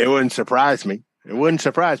wouldn't surprise me. It wouldn't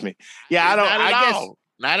surprise me. Yeah,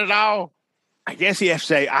 Not at all. I guess he has to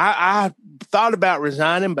say, I thought about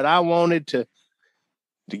resigning, but I wanted to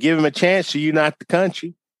give him a chance to unite the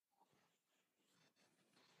country.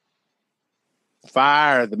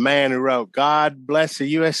 Fire the man who wrote, God bless the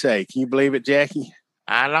USA. Can you believe it, Jackie?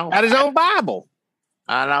 I know. Got his own Bible.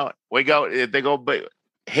 I know. We got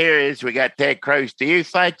Ted Cruz. Do you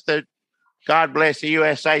think the God bless the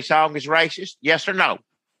USA song is racist? Yes or no?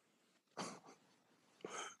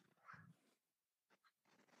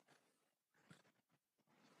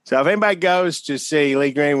 So if anybody goes to see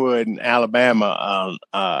Lee Greenwood in Alabama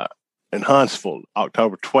in Huntsville,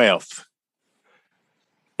 October 12th,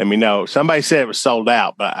 let me know. Somebody said it was sold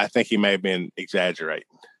out, but I think he may have been exaggerating.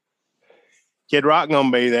 Kid Rock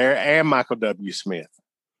going to be there, and Michael W. Smith.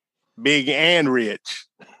 Big and rich.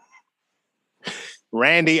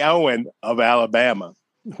 Randy Owen of Alabama.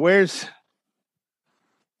 What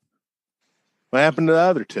happened to the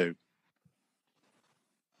other two?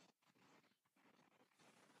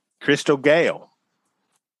 Crystal Gale.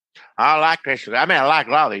 I like Crystal. I mean, I like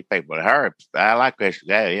a lot of these people. I like Crystal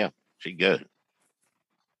Gale. Yeah, she's good.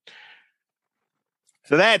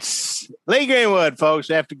 So that's Lee Greenwood,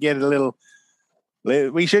 folks. I have to get a little.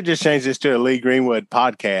 We should just change this to a Lee Greenwood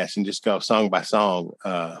podcast and just go song by song.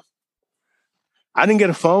 I didn't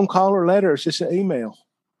get a phone call or letter. It's just an email.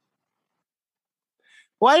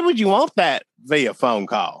 Why would you want that via phone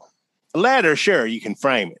call? A letter, sure, you can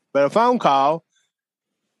frame it. But a phone call,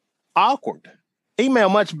 awkward. Email,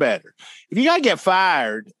 much better. If you got to get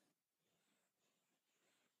fired,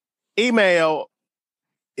 email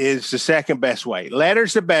is the second best way.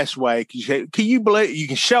 Letter's the best way. Can you believe you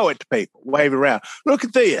can show it to people? Wave it around. Look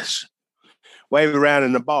at this. Wave it around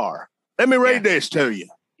in the bar. Let me read this to you.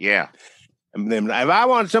 Yeah. And then if I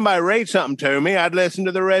wanted somebody to read something to me, I'd listen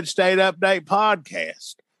to the Red State Update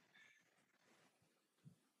podcast.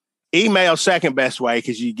 Email, second best way,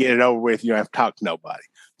 because you get it over with. You don't have to talk to nobody.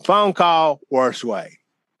 Phone call, worst way.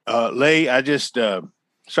 Lee, I just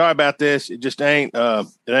sorry about this. It just ain't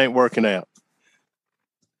working out.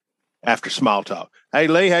 After small talk. Hey,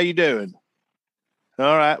 Lee, how you doing?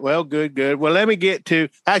 All right. Well, good. Well, let me get to,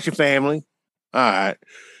 how's your family? All right.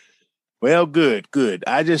 Well, good.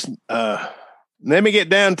 I just, let me get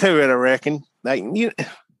down to it, I reckon. Like,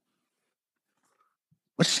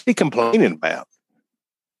 what's he complaining about?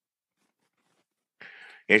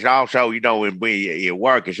 It's also, when you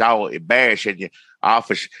work, it's all embarrassing. Your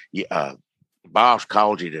office, boss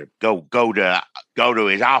calls you to go to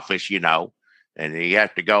his office, and you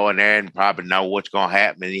have to go in there and probably know what's going to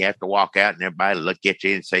happen. And you have to walk out and everybody look at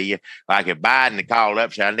you and see you. Like if Biden called up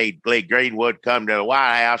and said, I need Lee Greenwood to come to the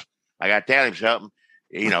White House, I got to tell him something.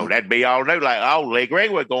 That'd be all new. Like, oh, Lee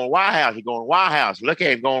Greenwood going to White House. He's going to White House. Look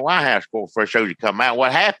at him going to White House before shows you come out.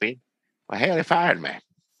 What happened? Well, hell, they fired me.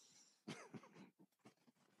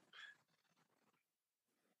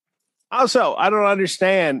 Also, I don't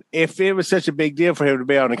understand if it was such a big deal for him to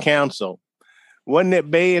be on the council. Wouldn't it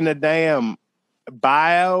be in the damn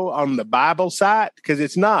bio on the Bible site? Because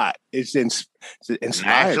it's not. It's inspired.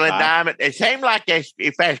 National Endowment. It seemed like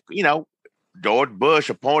George Bush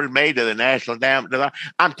appointed me to the National Endowment.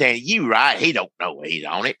 I'm telling you, right? He don't know he's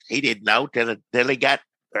on it. He didn't know till he got.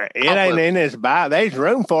 It ain't in his bio. There's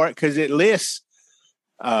room for it because it lists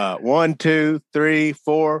 1, 2, 3,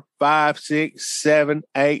 4, 5, 6, 7,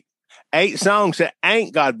 8 songs that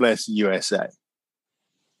ain't God Bless the USA,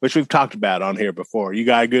 which we've talked about on here before. You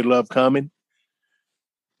Got a Good Love Coming.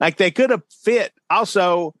 Like they could have fit.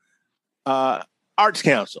 Also, Arts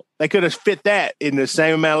Council. They could have fit that in the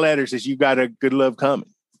same amount of letters as You Got a Good Love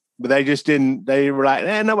Coming. But they just didn't. They were like,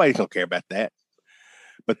 nobody's going to care about that.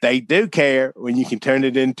 But they do care when you can turn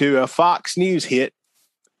it into a Fox News hit.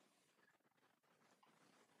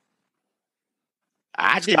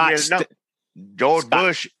 I didn't really know. George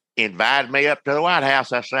Bush invited me up to the White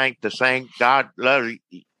House, I think, to sing God Loves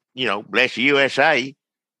You, Bless the USA.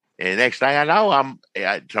 And the next thing I know,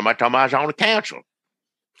 somebody told me I was on the council.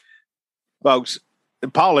 Folks,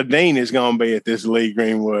 Paula Dean is going to be at this Lee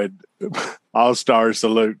Greenwood All-Star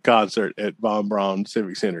Salute concert at Von Braun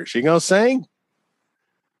Civic Center. Is she going to sing?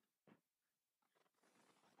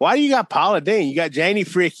 Why do you got Paula Dean? You got Janie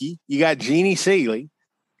Fricke. You got Jeannie Seeley.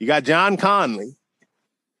 You got John Conley.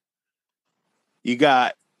 You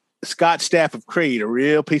got Scott Stapp of Creed, a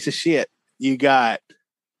real piece of shit. You got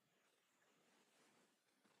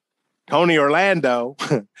Tony Orlando.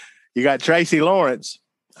 You got Tracy Lawrence.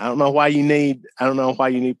 I don't know why you need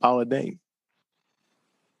Paula Dean.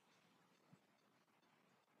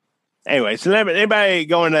 Anyway, so anybody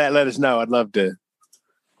go into that, let us know. We'd love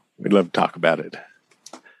to talk about it.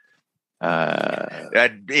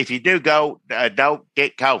 If you do go, don't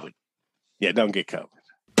get COVID. Yeah, don't get COVID.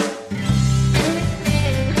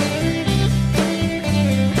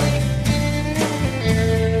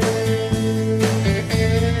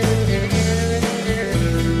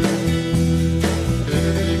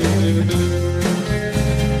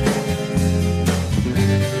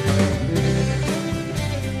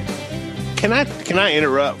 Can I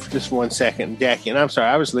interrupt for just 1 second, Jackie? And I'm sorry,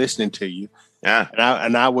 I was listening to you. Yeah.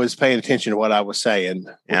 And I was paying attention to what I was saying,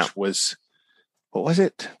 which was, what was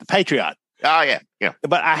it? The Patriot. Oh, yeah. Yeah.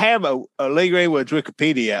 But I have a Lee Greenwood's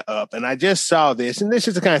Wikipedia up, and I just saw this. And this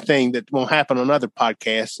is the kind of thing that won't happen on other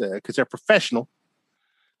podcasts because they're professional.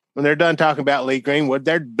 When they're done talking about Lee Greenwood,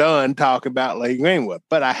 they're done talking about Lee Greenwood.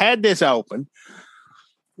 But I had this open,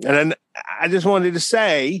 and I just wanted to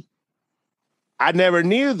say I never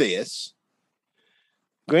knew this.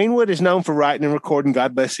 Greenwood is known for writing and recording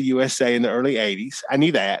God Bless the USA in the early 80s. I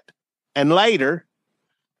knew that. And later,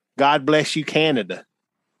 God Bless You, Canada.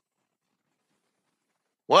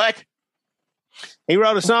 What? He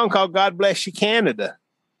wrote a song called God Bless You, Canada.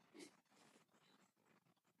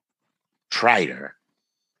 Traitor.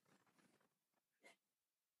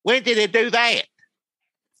 When did he do that?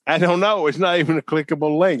 I don't know. It's not even a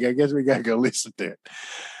clickable link. I guess we got to go listen to it.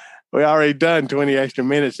 We already done 20 extra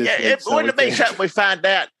minutes. Wouldn't it be something we find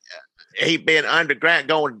out he'd been underground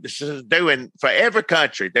doing for every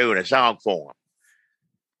country, doing a song for him?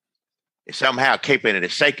 And somehow keeping it a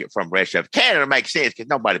secret from the rest of it. Canada makes sense because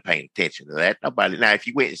nobody paying attention to that. Nobody. Now, if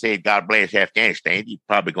you went and said, God bless Afghanistan, you're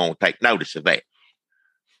probably going to take notice of that.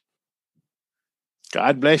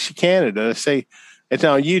 God bless you, Canada. Let's see. It's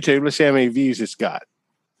on YouTube. Let's see how many views it's got.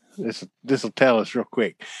 This will tell us real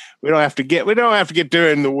quick. We don't have to get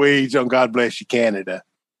doing the weeds on God Bless You, Canada.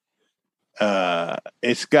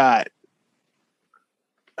 It's got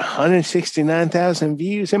 169,000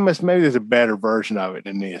 views. Maybe there's a better version of it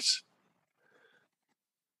than this.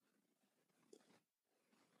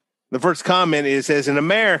 The first comment is, as an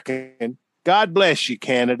American, God bless you,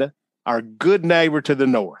 Canada, our good neighbor to the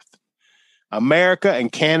north. America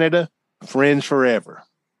and Canada, friends forever.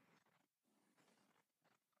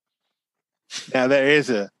 Now, this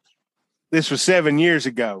was 7 years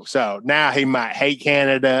ago, so now he might hate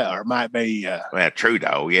Canada or it might be...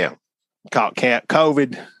 Trudeau, yeah. Caught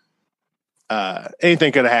COVID.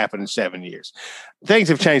 Anything could have happened in 7 years. Things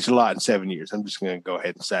have changed a lot in 7 years, I'm just going to go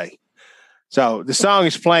ahead and say. So the song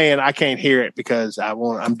is playing. I can't hear it because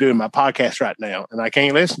I'm doing my podcast right now, and I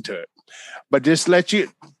can't listen to it. But just let you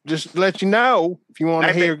know if you want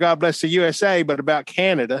to hear God Bless the USA, but about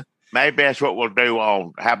Canada... Maybe that's what we'll do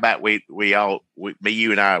on. How about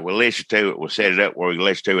you and I will listen to it. We'll set it up where we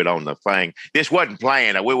listen to it on the thing. This wasn't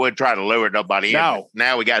planned. We wouldn't try to lure nobody in. No.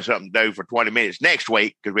 Now we got something to do for 20 minutes next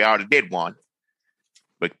week because we already did one.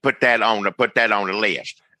 But put that on the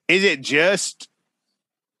list. Is it just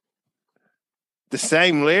the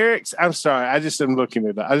same lyrics? I'm sorry. I just am looking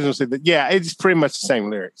at it. I just want to say that. Yeah, it's pretty much the same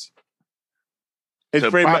lyrics. It's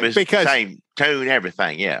so pretty much because same tune,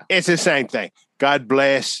 everything. Yeah, it's the same thing. God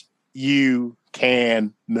bless you,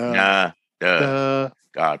 Canada.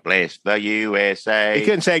 God bless the USA. He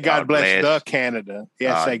couldn't say God bless the Canada. He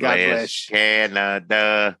had to say God bless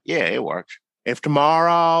Canada. Yeah, it works. If tomorrow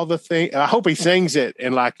all the things, I hope he sings it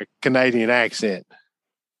in like a Canadian accent.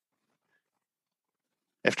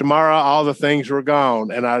 If tomorrow all the things were gone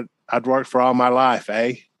and I'd worked for all my life,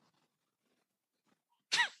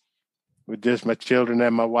 with just my children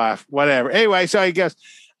and my wife, whatever. Anyway, so he goes,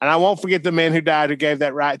 And I won't forget the men who died who gave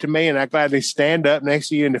that right to me, and I gladly stand up next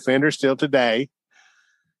to you and defend her still today.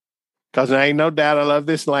 Because there ain't no doubt I love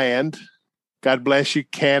this land. God bless you,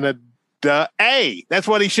 Canada. Hey, that's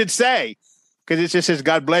what he should say. Because it just says,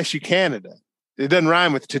 God bless you, Canada. It doesn't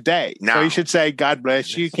rhyme with today. No. So he should say, God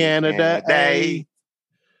bless you, Canada. Hey.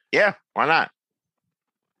 Yeah, why not?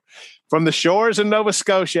 From the shores of Nova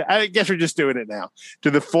Scotia, I guess we're just doing it now,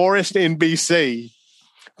 to the forest in BC,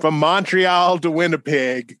 from Montreal to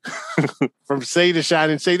Winnipeg, from sea to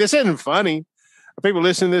shining sea. This isn't funny. People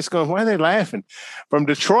listening to this going, why are they laughing? From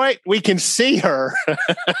Detroit, we can see her.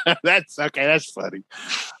 That's okay. That's funny.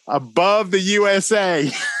 Above the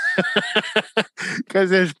USA.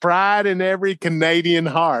 Because there's pride in every Canadian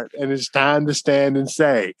heart, and it's time to stand and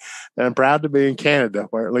say that I'm proud to be in Canada,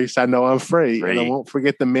 where at least I know I'm free. And I won't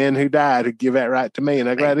forget the men who died who give that right to me. And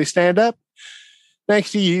I gladly stand up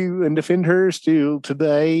next to you and defend her still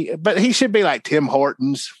today. But he should be like Tim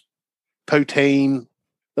Hortons, poutine.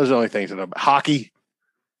 Those are the only things I know about. Hockey.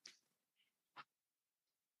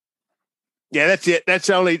 Yeah, that's it. That's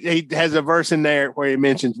only, he has a verse in there where he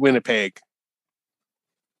mentions Winnipeg.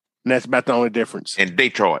 And that's about the only difference. In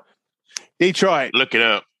Detroit. Detroit. Look it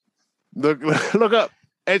up. Look up.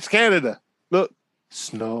 It's Canada. Look.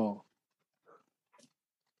 Snow.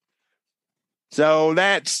 So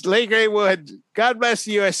that's Lee Greenwood. God bless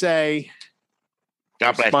the USA.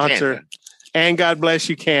 God bless sponsor. Canada. And God bless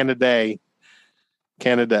you, Canada.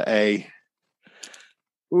 Canada A.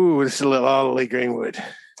 Ooh, this is a little all Lee Greenwood.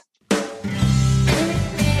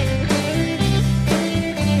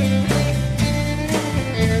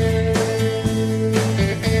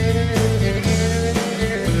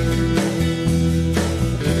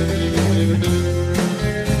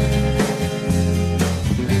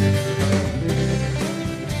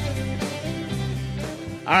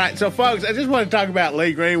 All right, so folks, I just want to talk about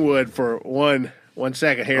Lee Greenwood for one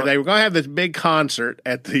second here. They were going to have this big concert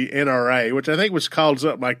at the NRA, which I think was called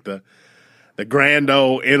something like the Grand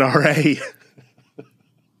Ole NRA.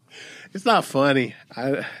 It's not funny,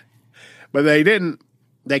 but they didn't.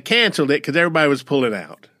 They canceled it because everybody was pulling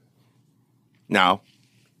out. No,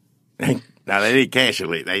 they didn't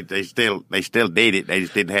cancel it. They still did it. They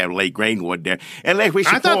just didn't have Lee Greenwood there. And I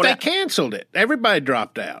thought they canceled it. Everybody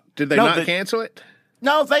dropped out. Did they not cancel it?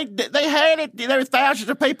 No, they had it. There were thousands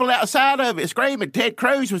of people outside of it screaming. Ted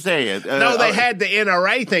Cruz was there. No, they had the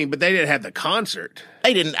NRA thing, but they didn't have the concert.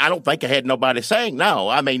 They didn't. I don't think they had nobody saying no.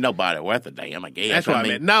 I mean, nobody worth a damn, I guess. That's what I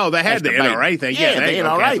mean. No, they had the NRA thing. Yeah, the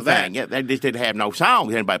NRA thing. Yeah, they just didn't have no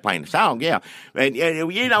songs. Anybody playing the song, yeah. And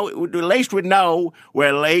you know, at least we know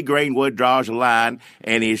where Lee Greenwood draws a line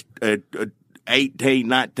and his 18,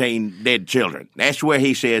 19 dead children. That's where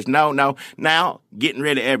he says, no. Now, getting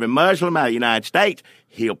rid of every Muslim out of the United States,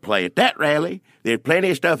 he'll play at that rally. There's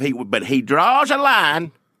plenty of stuff but he draws a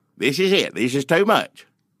line. This is it. This is too much.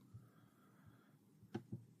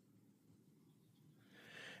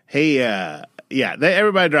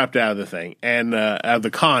 Everybody dropped out of the thing and out of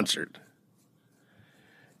the concert.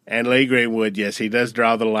 And Lee Greenwood, yes, he does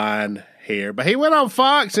draw the line here, but he went on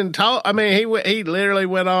Fox and talked. I mean, he literally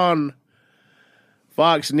went on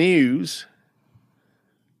Fox News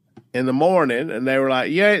in the morning, and they were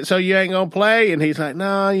like, "Yeah, so you ain't gonna play?" And he's like,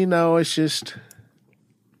 "No, it's just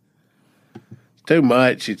too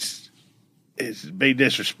much. It's be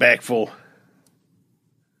disrespectful."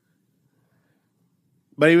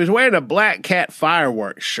 But he was wearing a Black Cat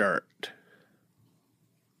Fireworks shirt.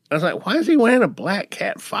 I was like, why is he wearing a Black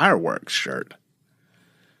Cat Fireworks shirt?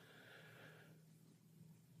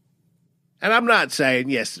 And I'm not saying,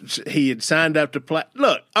 yes, he had signed up to play.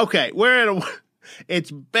 Look, okay,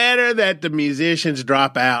 it's better that the musicians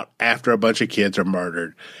drop out after a bunch of kids are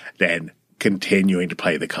murdered than continuing to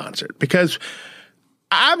play the concert. Because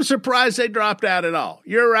I'm surprised they dropped out at all.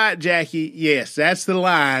 You're right, Jackie. Yes, that's the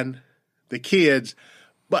line, the kids.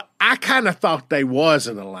 But I kind of thought they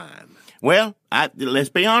wasn't a line. Well, let's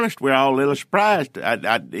be honest. We're all a little surprised. As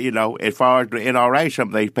far as the NRA, some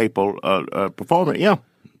of these people performing. Yeah.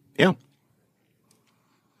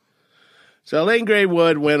 So Lee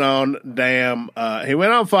Greenwood went on he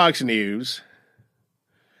went on Fox News.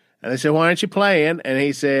 And they said, why aren't you playing? And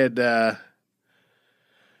he said,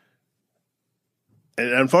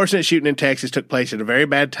 an unfortunate shooting in Texas took place at a very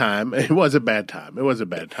bad time. It was a bad time.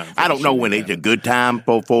 I don't know when it's a good time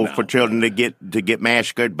for children to get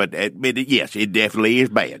massacred, but yes, it definitely is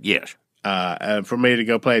bad. Yes. For me to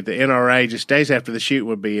go play at the NRA just days after the shoot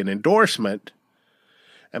would be an endorsement,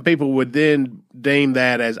 and people would then deem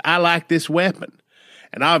that as, I like this weapon.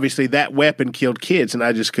 And obviously that weapon killed kids, and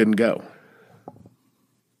I just couldn't go.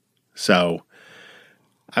 So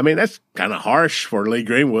I mean, that's kind of harsh for Lee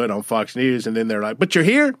Greenwood on Fox News. And then they're like, but you're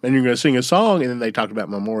here and you're going to sing a song. And then they talked about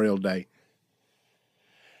Memorial Day.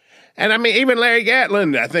 And I mean, even Larry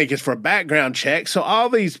Gatlin, I think, is for background check. So all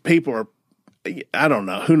these people are, I don't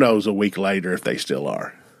know, who knows a week later if they still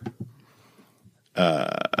are.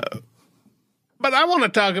 But I want to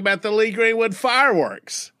talk about the Lee Greenwood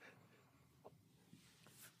fireworks.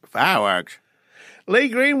 Fireworks? Lee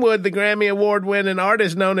Greenwood, the Grammy Award-winning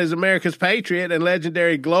artist known as America's Patriot and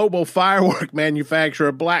legendary global firework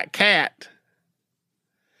manufacturer Black Cat,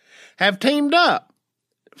 have teamed up.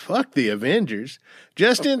 Fuck the Avengers.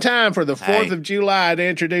 Just in time for the 4th of July to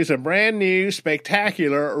introduce a brand new,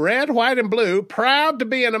 spectacular, red, white, and blue, proud to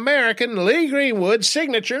be an American, Lee Greenwood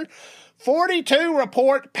signature 42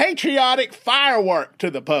 report patriotic firework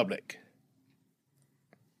to the public.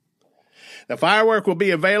 The firework will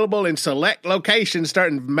be available in select locations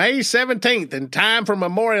starting May 17th in time for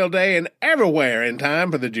Memorial Day and everywhere in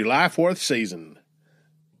time for the July 4th season.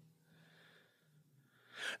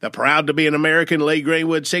 The proud to be an American Lee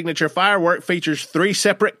Greenwood signature firework features 3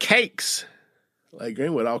 separate cakes. Lee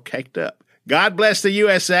Greenwood all caked up. God bless the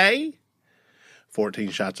USA, 14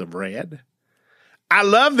 shots of red. I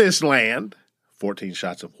love this land, 14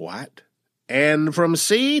 shots of white. And from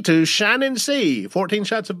sea to shining sea, 14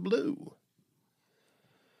 shots of blue.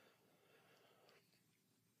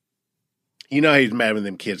 You know he's mad when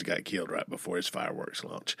them kids got killed right before his fireworks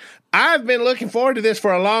launch. I've been looking forward to this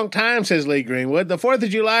for a long time, says Lee Greenwood. The 4th of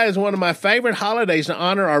July is one of my favorite holidays to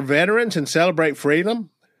honor our veterans and celebrate freedom.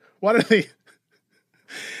 What are the...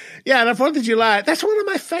 Yeah, the 4th of July, that's one of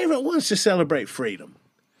my favorite ones to celebrate freedom.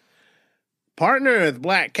 Partnering with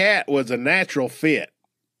Black Cat was a natural fit,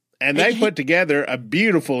 and they put together a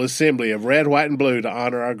beautiful assembly of red, white, and blue to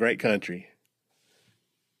honor our great country.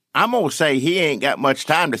 I'm going to say he ain't got much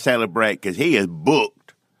time to celebrate because he is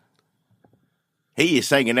booked. He is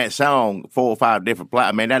singing that song 4 or 5 different places.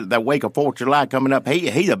 I mean, that week of 4th of July coming up,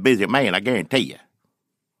 he's a busy man, I guarantee you.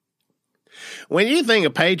 When you think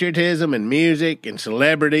of patriotism and music and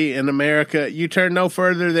celebrity in America, you turn no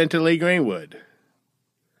further than to Lee Greenwood,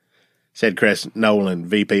 said Chris Nolan,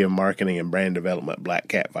 VP of Marketing and Brand Development, Black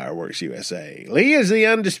Cat Fireworks USA. Lee is the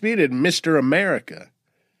undisputed Mr. America,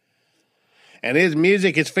 and his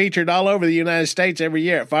music is featured all over the United States every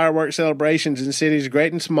year at fireworks celebrations in cities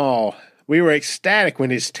great and small. We were ecstatic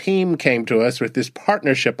when his team came to us with this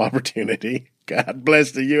partnership opportunity. God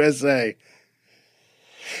bless the USA.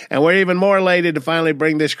 And we're even more elated to finally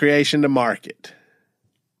bring this creation to market.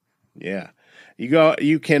 Yeah.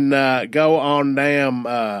 You can go on damn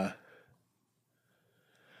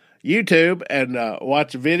YouTube and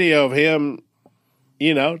watch a video of him.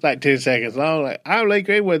 You know, it's like 10 seconds long. Like, I'm Lee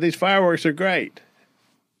Greenwood. These fireworks are great.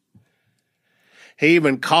 He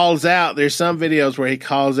even calls out, there's some videos where he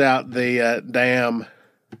calls out the damn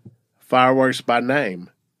fireworks by name.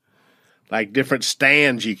 Like different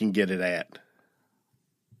stands you can get it at.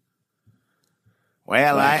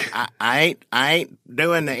 Well, I ain't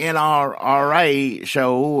doing the NRA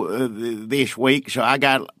show this week, so I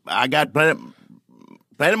got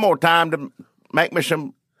plenty more time to make me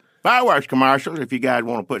some fireworks commercials if you guys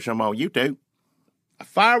want to put some on YouTube.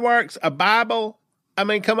 Fireworks, a Bible. I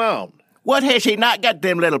mean, come on. What has he not got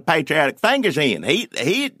them little patriotic fingers in? He's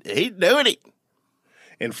doing it.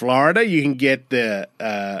 In Florida, you can get the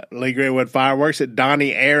Lee Greenwood fireworks at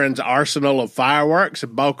Donnie Aaron's Arsenal of Fireworks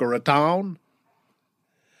in Boca Raton.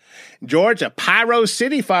 Georgia, Pyro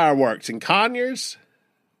City Fireworks in Conyers.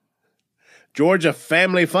 Georgia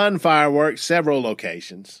Family Fun Fireworks, several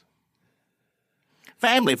locations.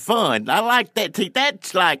 Family fun. I like that. See,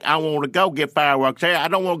 that's like I want to go get fireworks there. I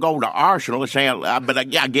don't want to go to Arsenal. But I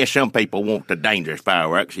guess some people want the dangerous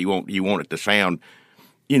fireworks. You want it to sound,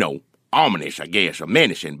 ominous, I guess, or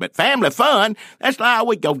menacing. But family fun, that's like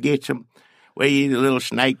we go get some. We eat the little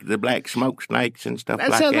snake, the black smoke snakes and stuff like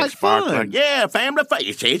that. That sounds like fun. Yeah, family fun.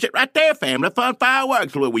 It says it right there, family fun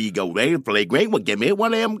fireworks. Where you go there, Lee Greenwood, give me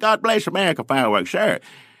one of them God Bless America fireworks, sure.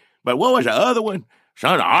 But what was the other one?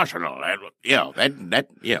 Son of Arsenal.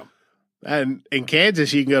 And in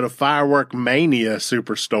Kansas, you can go to Firework Mania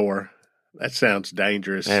Superstore. That sounds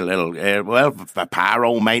dangerous. A little,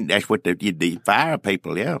 pyro mania. That's what the fire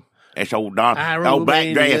people. Yeah, that's old Don. Old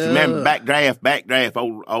Backdraft. Remember Backdraft.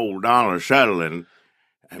 Old Donald Sutherland.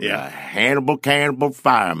 Yeah, Hannibal Cannibal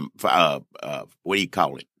Fire. What do you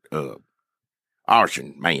call it?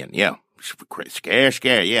 Arson man. Yeah.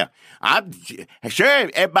 Scare, yeah. I'm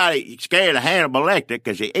sure everybody's scared of Hannibal Lecter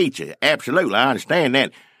because he eats it. Absolutely, I understand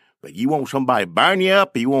that. But you want somebody to burn you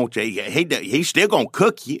up, he's still going to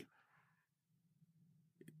cook you.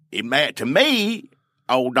 To me,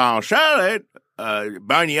 old Don Charlotte,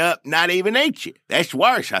 burn you up, not even eat you. That's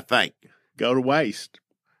worse, I think. Go to waste.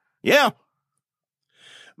 Yeah.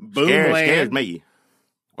 Boomland. Scares me.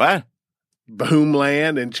 What?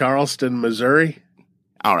 Boomland in Charleston, Missouri.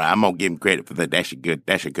 All right, I'm gonna give him credit for that.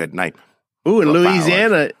 That's a good name. Ooh, in Louisiana,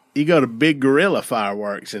 fireworks. You go to Big Gorilla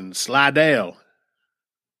Fireworks in Slidell.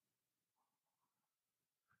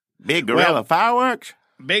 Big Gorilla Fireworks?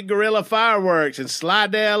 Big Gorilla Fireworks in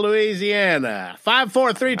Slidell, Louisiana.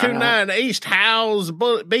 54329 East Howes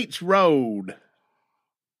Beach Road.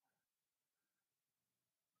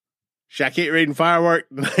 Should I keep reading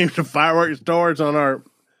the names of fireworks stores on our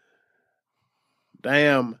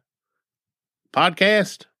damn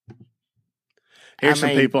podcast? Here's some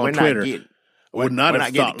people on Twitter. Would not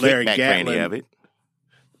have thought Larry Gatlin.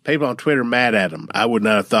 People on Twitter mad at him. I would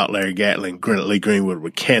not have thought Larry Gatlin and Lee Greenwood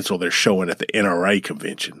would cancel their showing at the NRA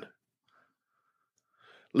convention.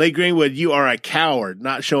 Lee Greenwood, you are a coward.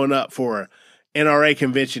 Not showing up for an NRA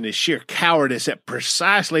convention is sheer cowardice at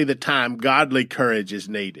precisely the time godly courage is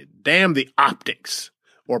needed. Damn the optics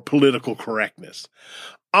or political correctness.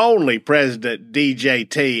 Only President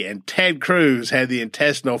DJT and Ted Cruz had the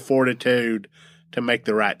intestinal fortitude to make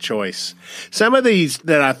the right choice. Some of these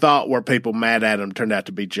that I thought were people mad at him turned out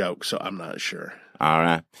to be jokes, so I'm not sure. All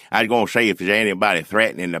right. I was going to see if there's anybody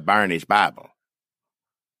threatening to burn his Bible.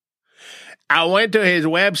 I went to his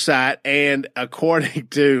website, and according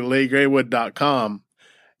to LeeGreenwood.com,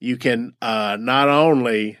 you can not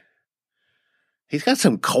only... He's got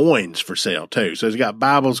some coins for sale, too. So he's got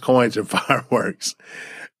Bibles, coins, and fireworks.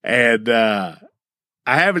 And I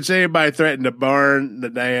haven't seen anybody threaten to burn the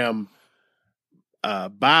damn...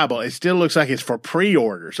 Bible. It still looks like it's for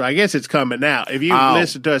pre-order, so I guess it's coming out. If you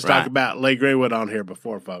listen to us talk about Lee Greenwood on here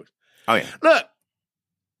before, folks. Oh, yeah. Look,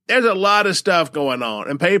 there's a lot of stuff going on,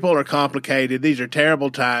 and people are complicated. These are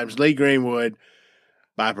terrible times. Lee Greenwood,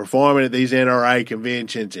 by performing at these NRA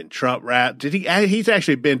conventions and Trump rallies, he's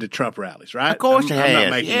actually been to Trump rallies, right? Of course he has. I'm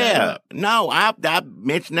not making that up. No, I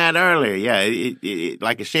mentioned that earlier. Yeah,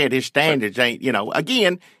 like I said, his standards ain't,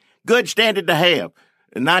 again, good standard to have.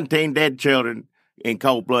 19 dead children in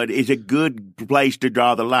cold blood is a good place to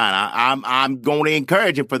draw the line. I'm going to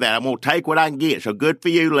encourage him for that. I'm going to take what I can get. So good for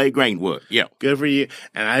you, Lee Greenwood. Yeah, good for you.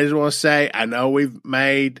 And I just want to say, I know we've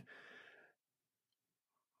made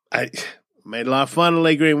a lot of fun of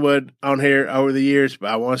Lee Greenwood on here over the years,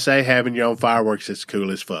 but I want to say having your own fireworks is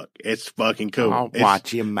cool as fuck. It's fucking cool. I'll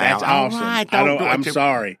watch your mouth. That's awesome. Right, I'm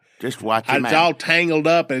sorry. Just watch your mouth. It's all tangled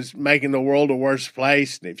up and it's making the world a worse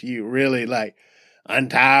place. And if you really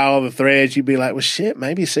untie all the threads, you'd be like, well, shit,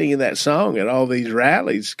 maybe singing that song at all these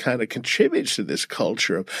rallies kind of contributes to this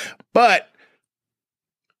culture. But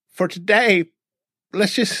for today,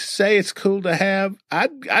 let's just say it's cool to have.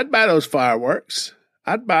 I'd buy those fireworks.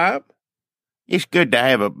 I'd buy them. It's good to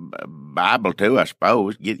have a Bible, too, I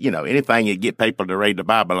suppose. Anything that get people to read the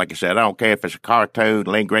Bible. Like I said, I don't care if it's a cartoon,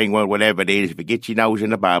 Lee Greenwood, whatever it is. If it gets your nose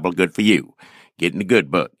in the Bible, good for you. Get in the good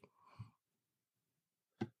book.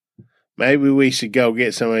 Maybe we should go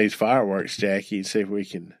get some of these fireworks, Jackie, and see if we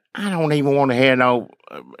can. I don't even want to hear none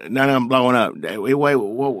of them blowing up.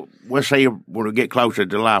 We'll see when we get closer to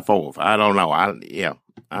July 4th. I don't know. Yeah.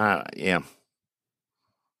 I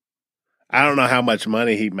don't know how much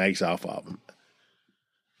money he makes off of them.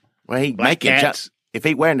 Well, if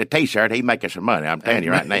he wearing the T-shirt, he making some money. I'm telling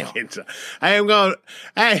you right now. I'm going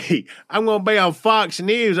to be on Fox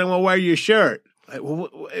News. I'm going to wear your shirt.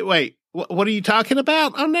 Wait, what are you talking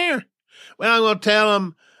about on there? Well, I'm going to tell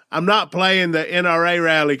them I'm not playing the NRA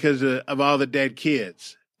rally because of all the dead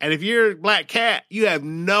kids. And if you're a black cat, you have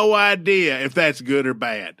no idea if that's good or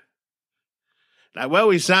bad.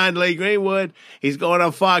 We signed Lee Greenwood. He's going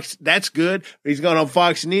on Fox. That's good. He's going on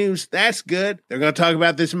Fox News. That's good. They're going to talk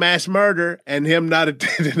about this mass murder and him not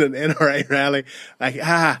attending an NRA rally.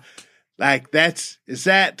 Is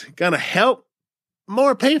that going to help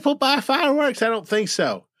more people buy fireworks? I don't think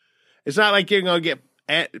so. It's not like you're going to get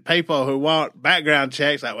people who want background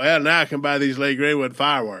checks now I can buy these Lee Greenwood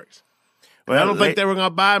fireworks. Well, I don't think they were going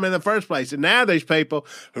to buy them in the first place. And now these people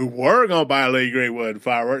who were going to buy Lee Greenwood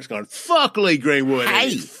fireworks going, fuck Lee Greenwood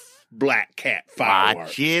and black cat fireworks.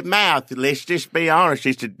 Watch your mouth. Let's just be honest.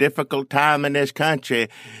 It's a difficult time in this country.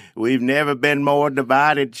 We've never been more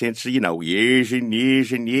divided since, years and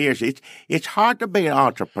years and years. It's hard to be an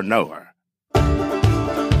entrepreneur.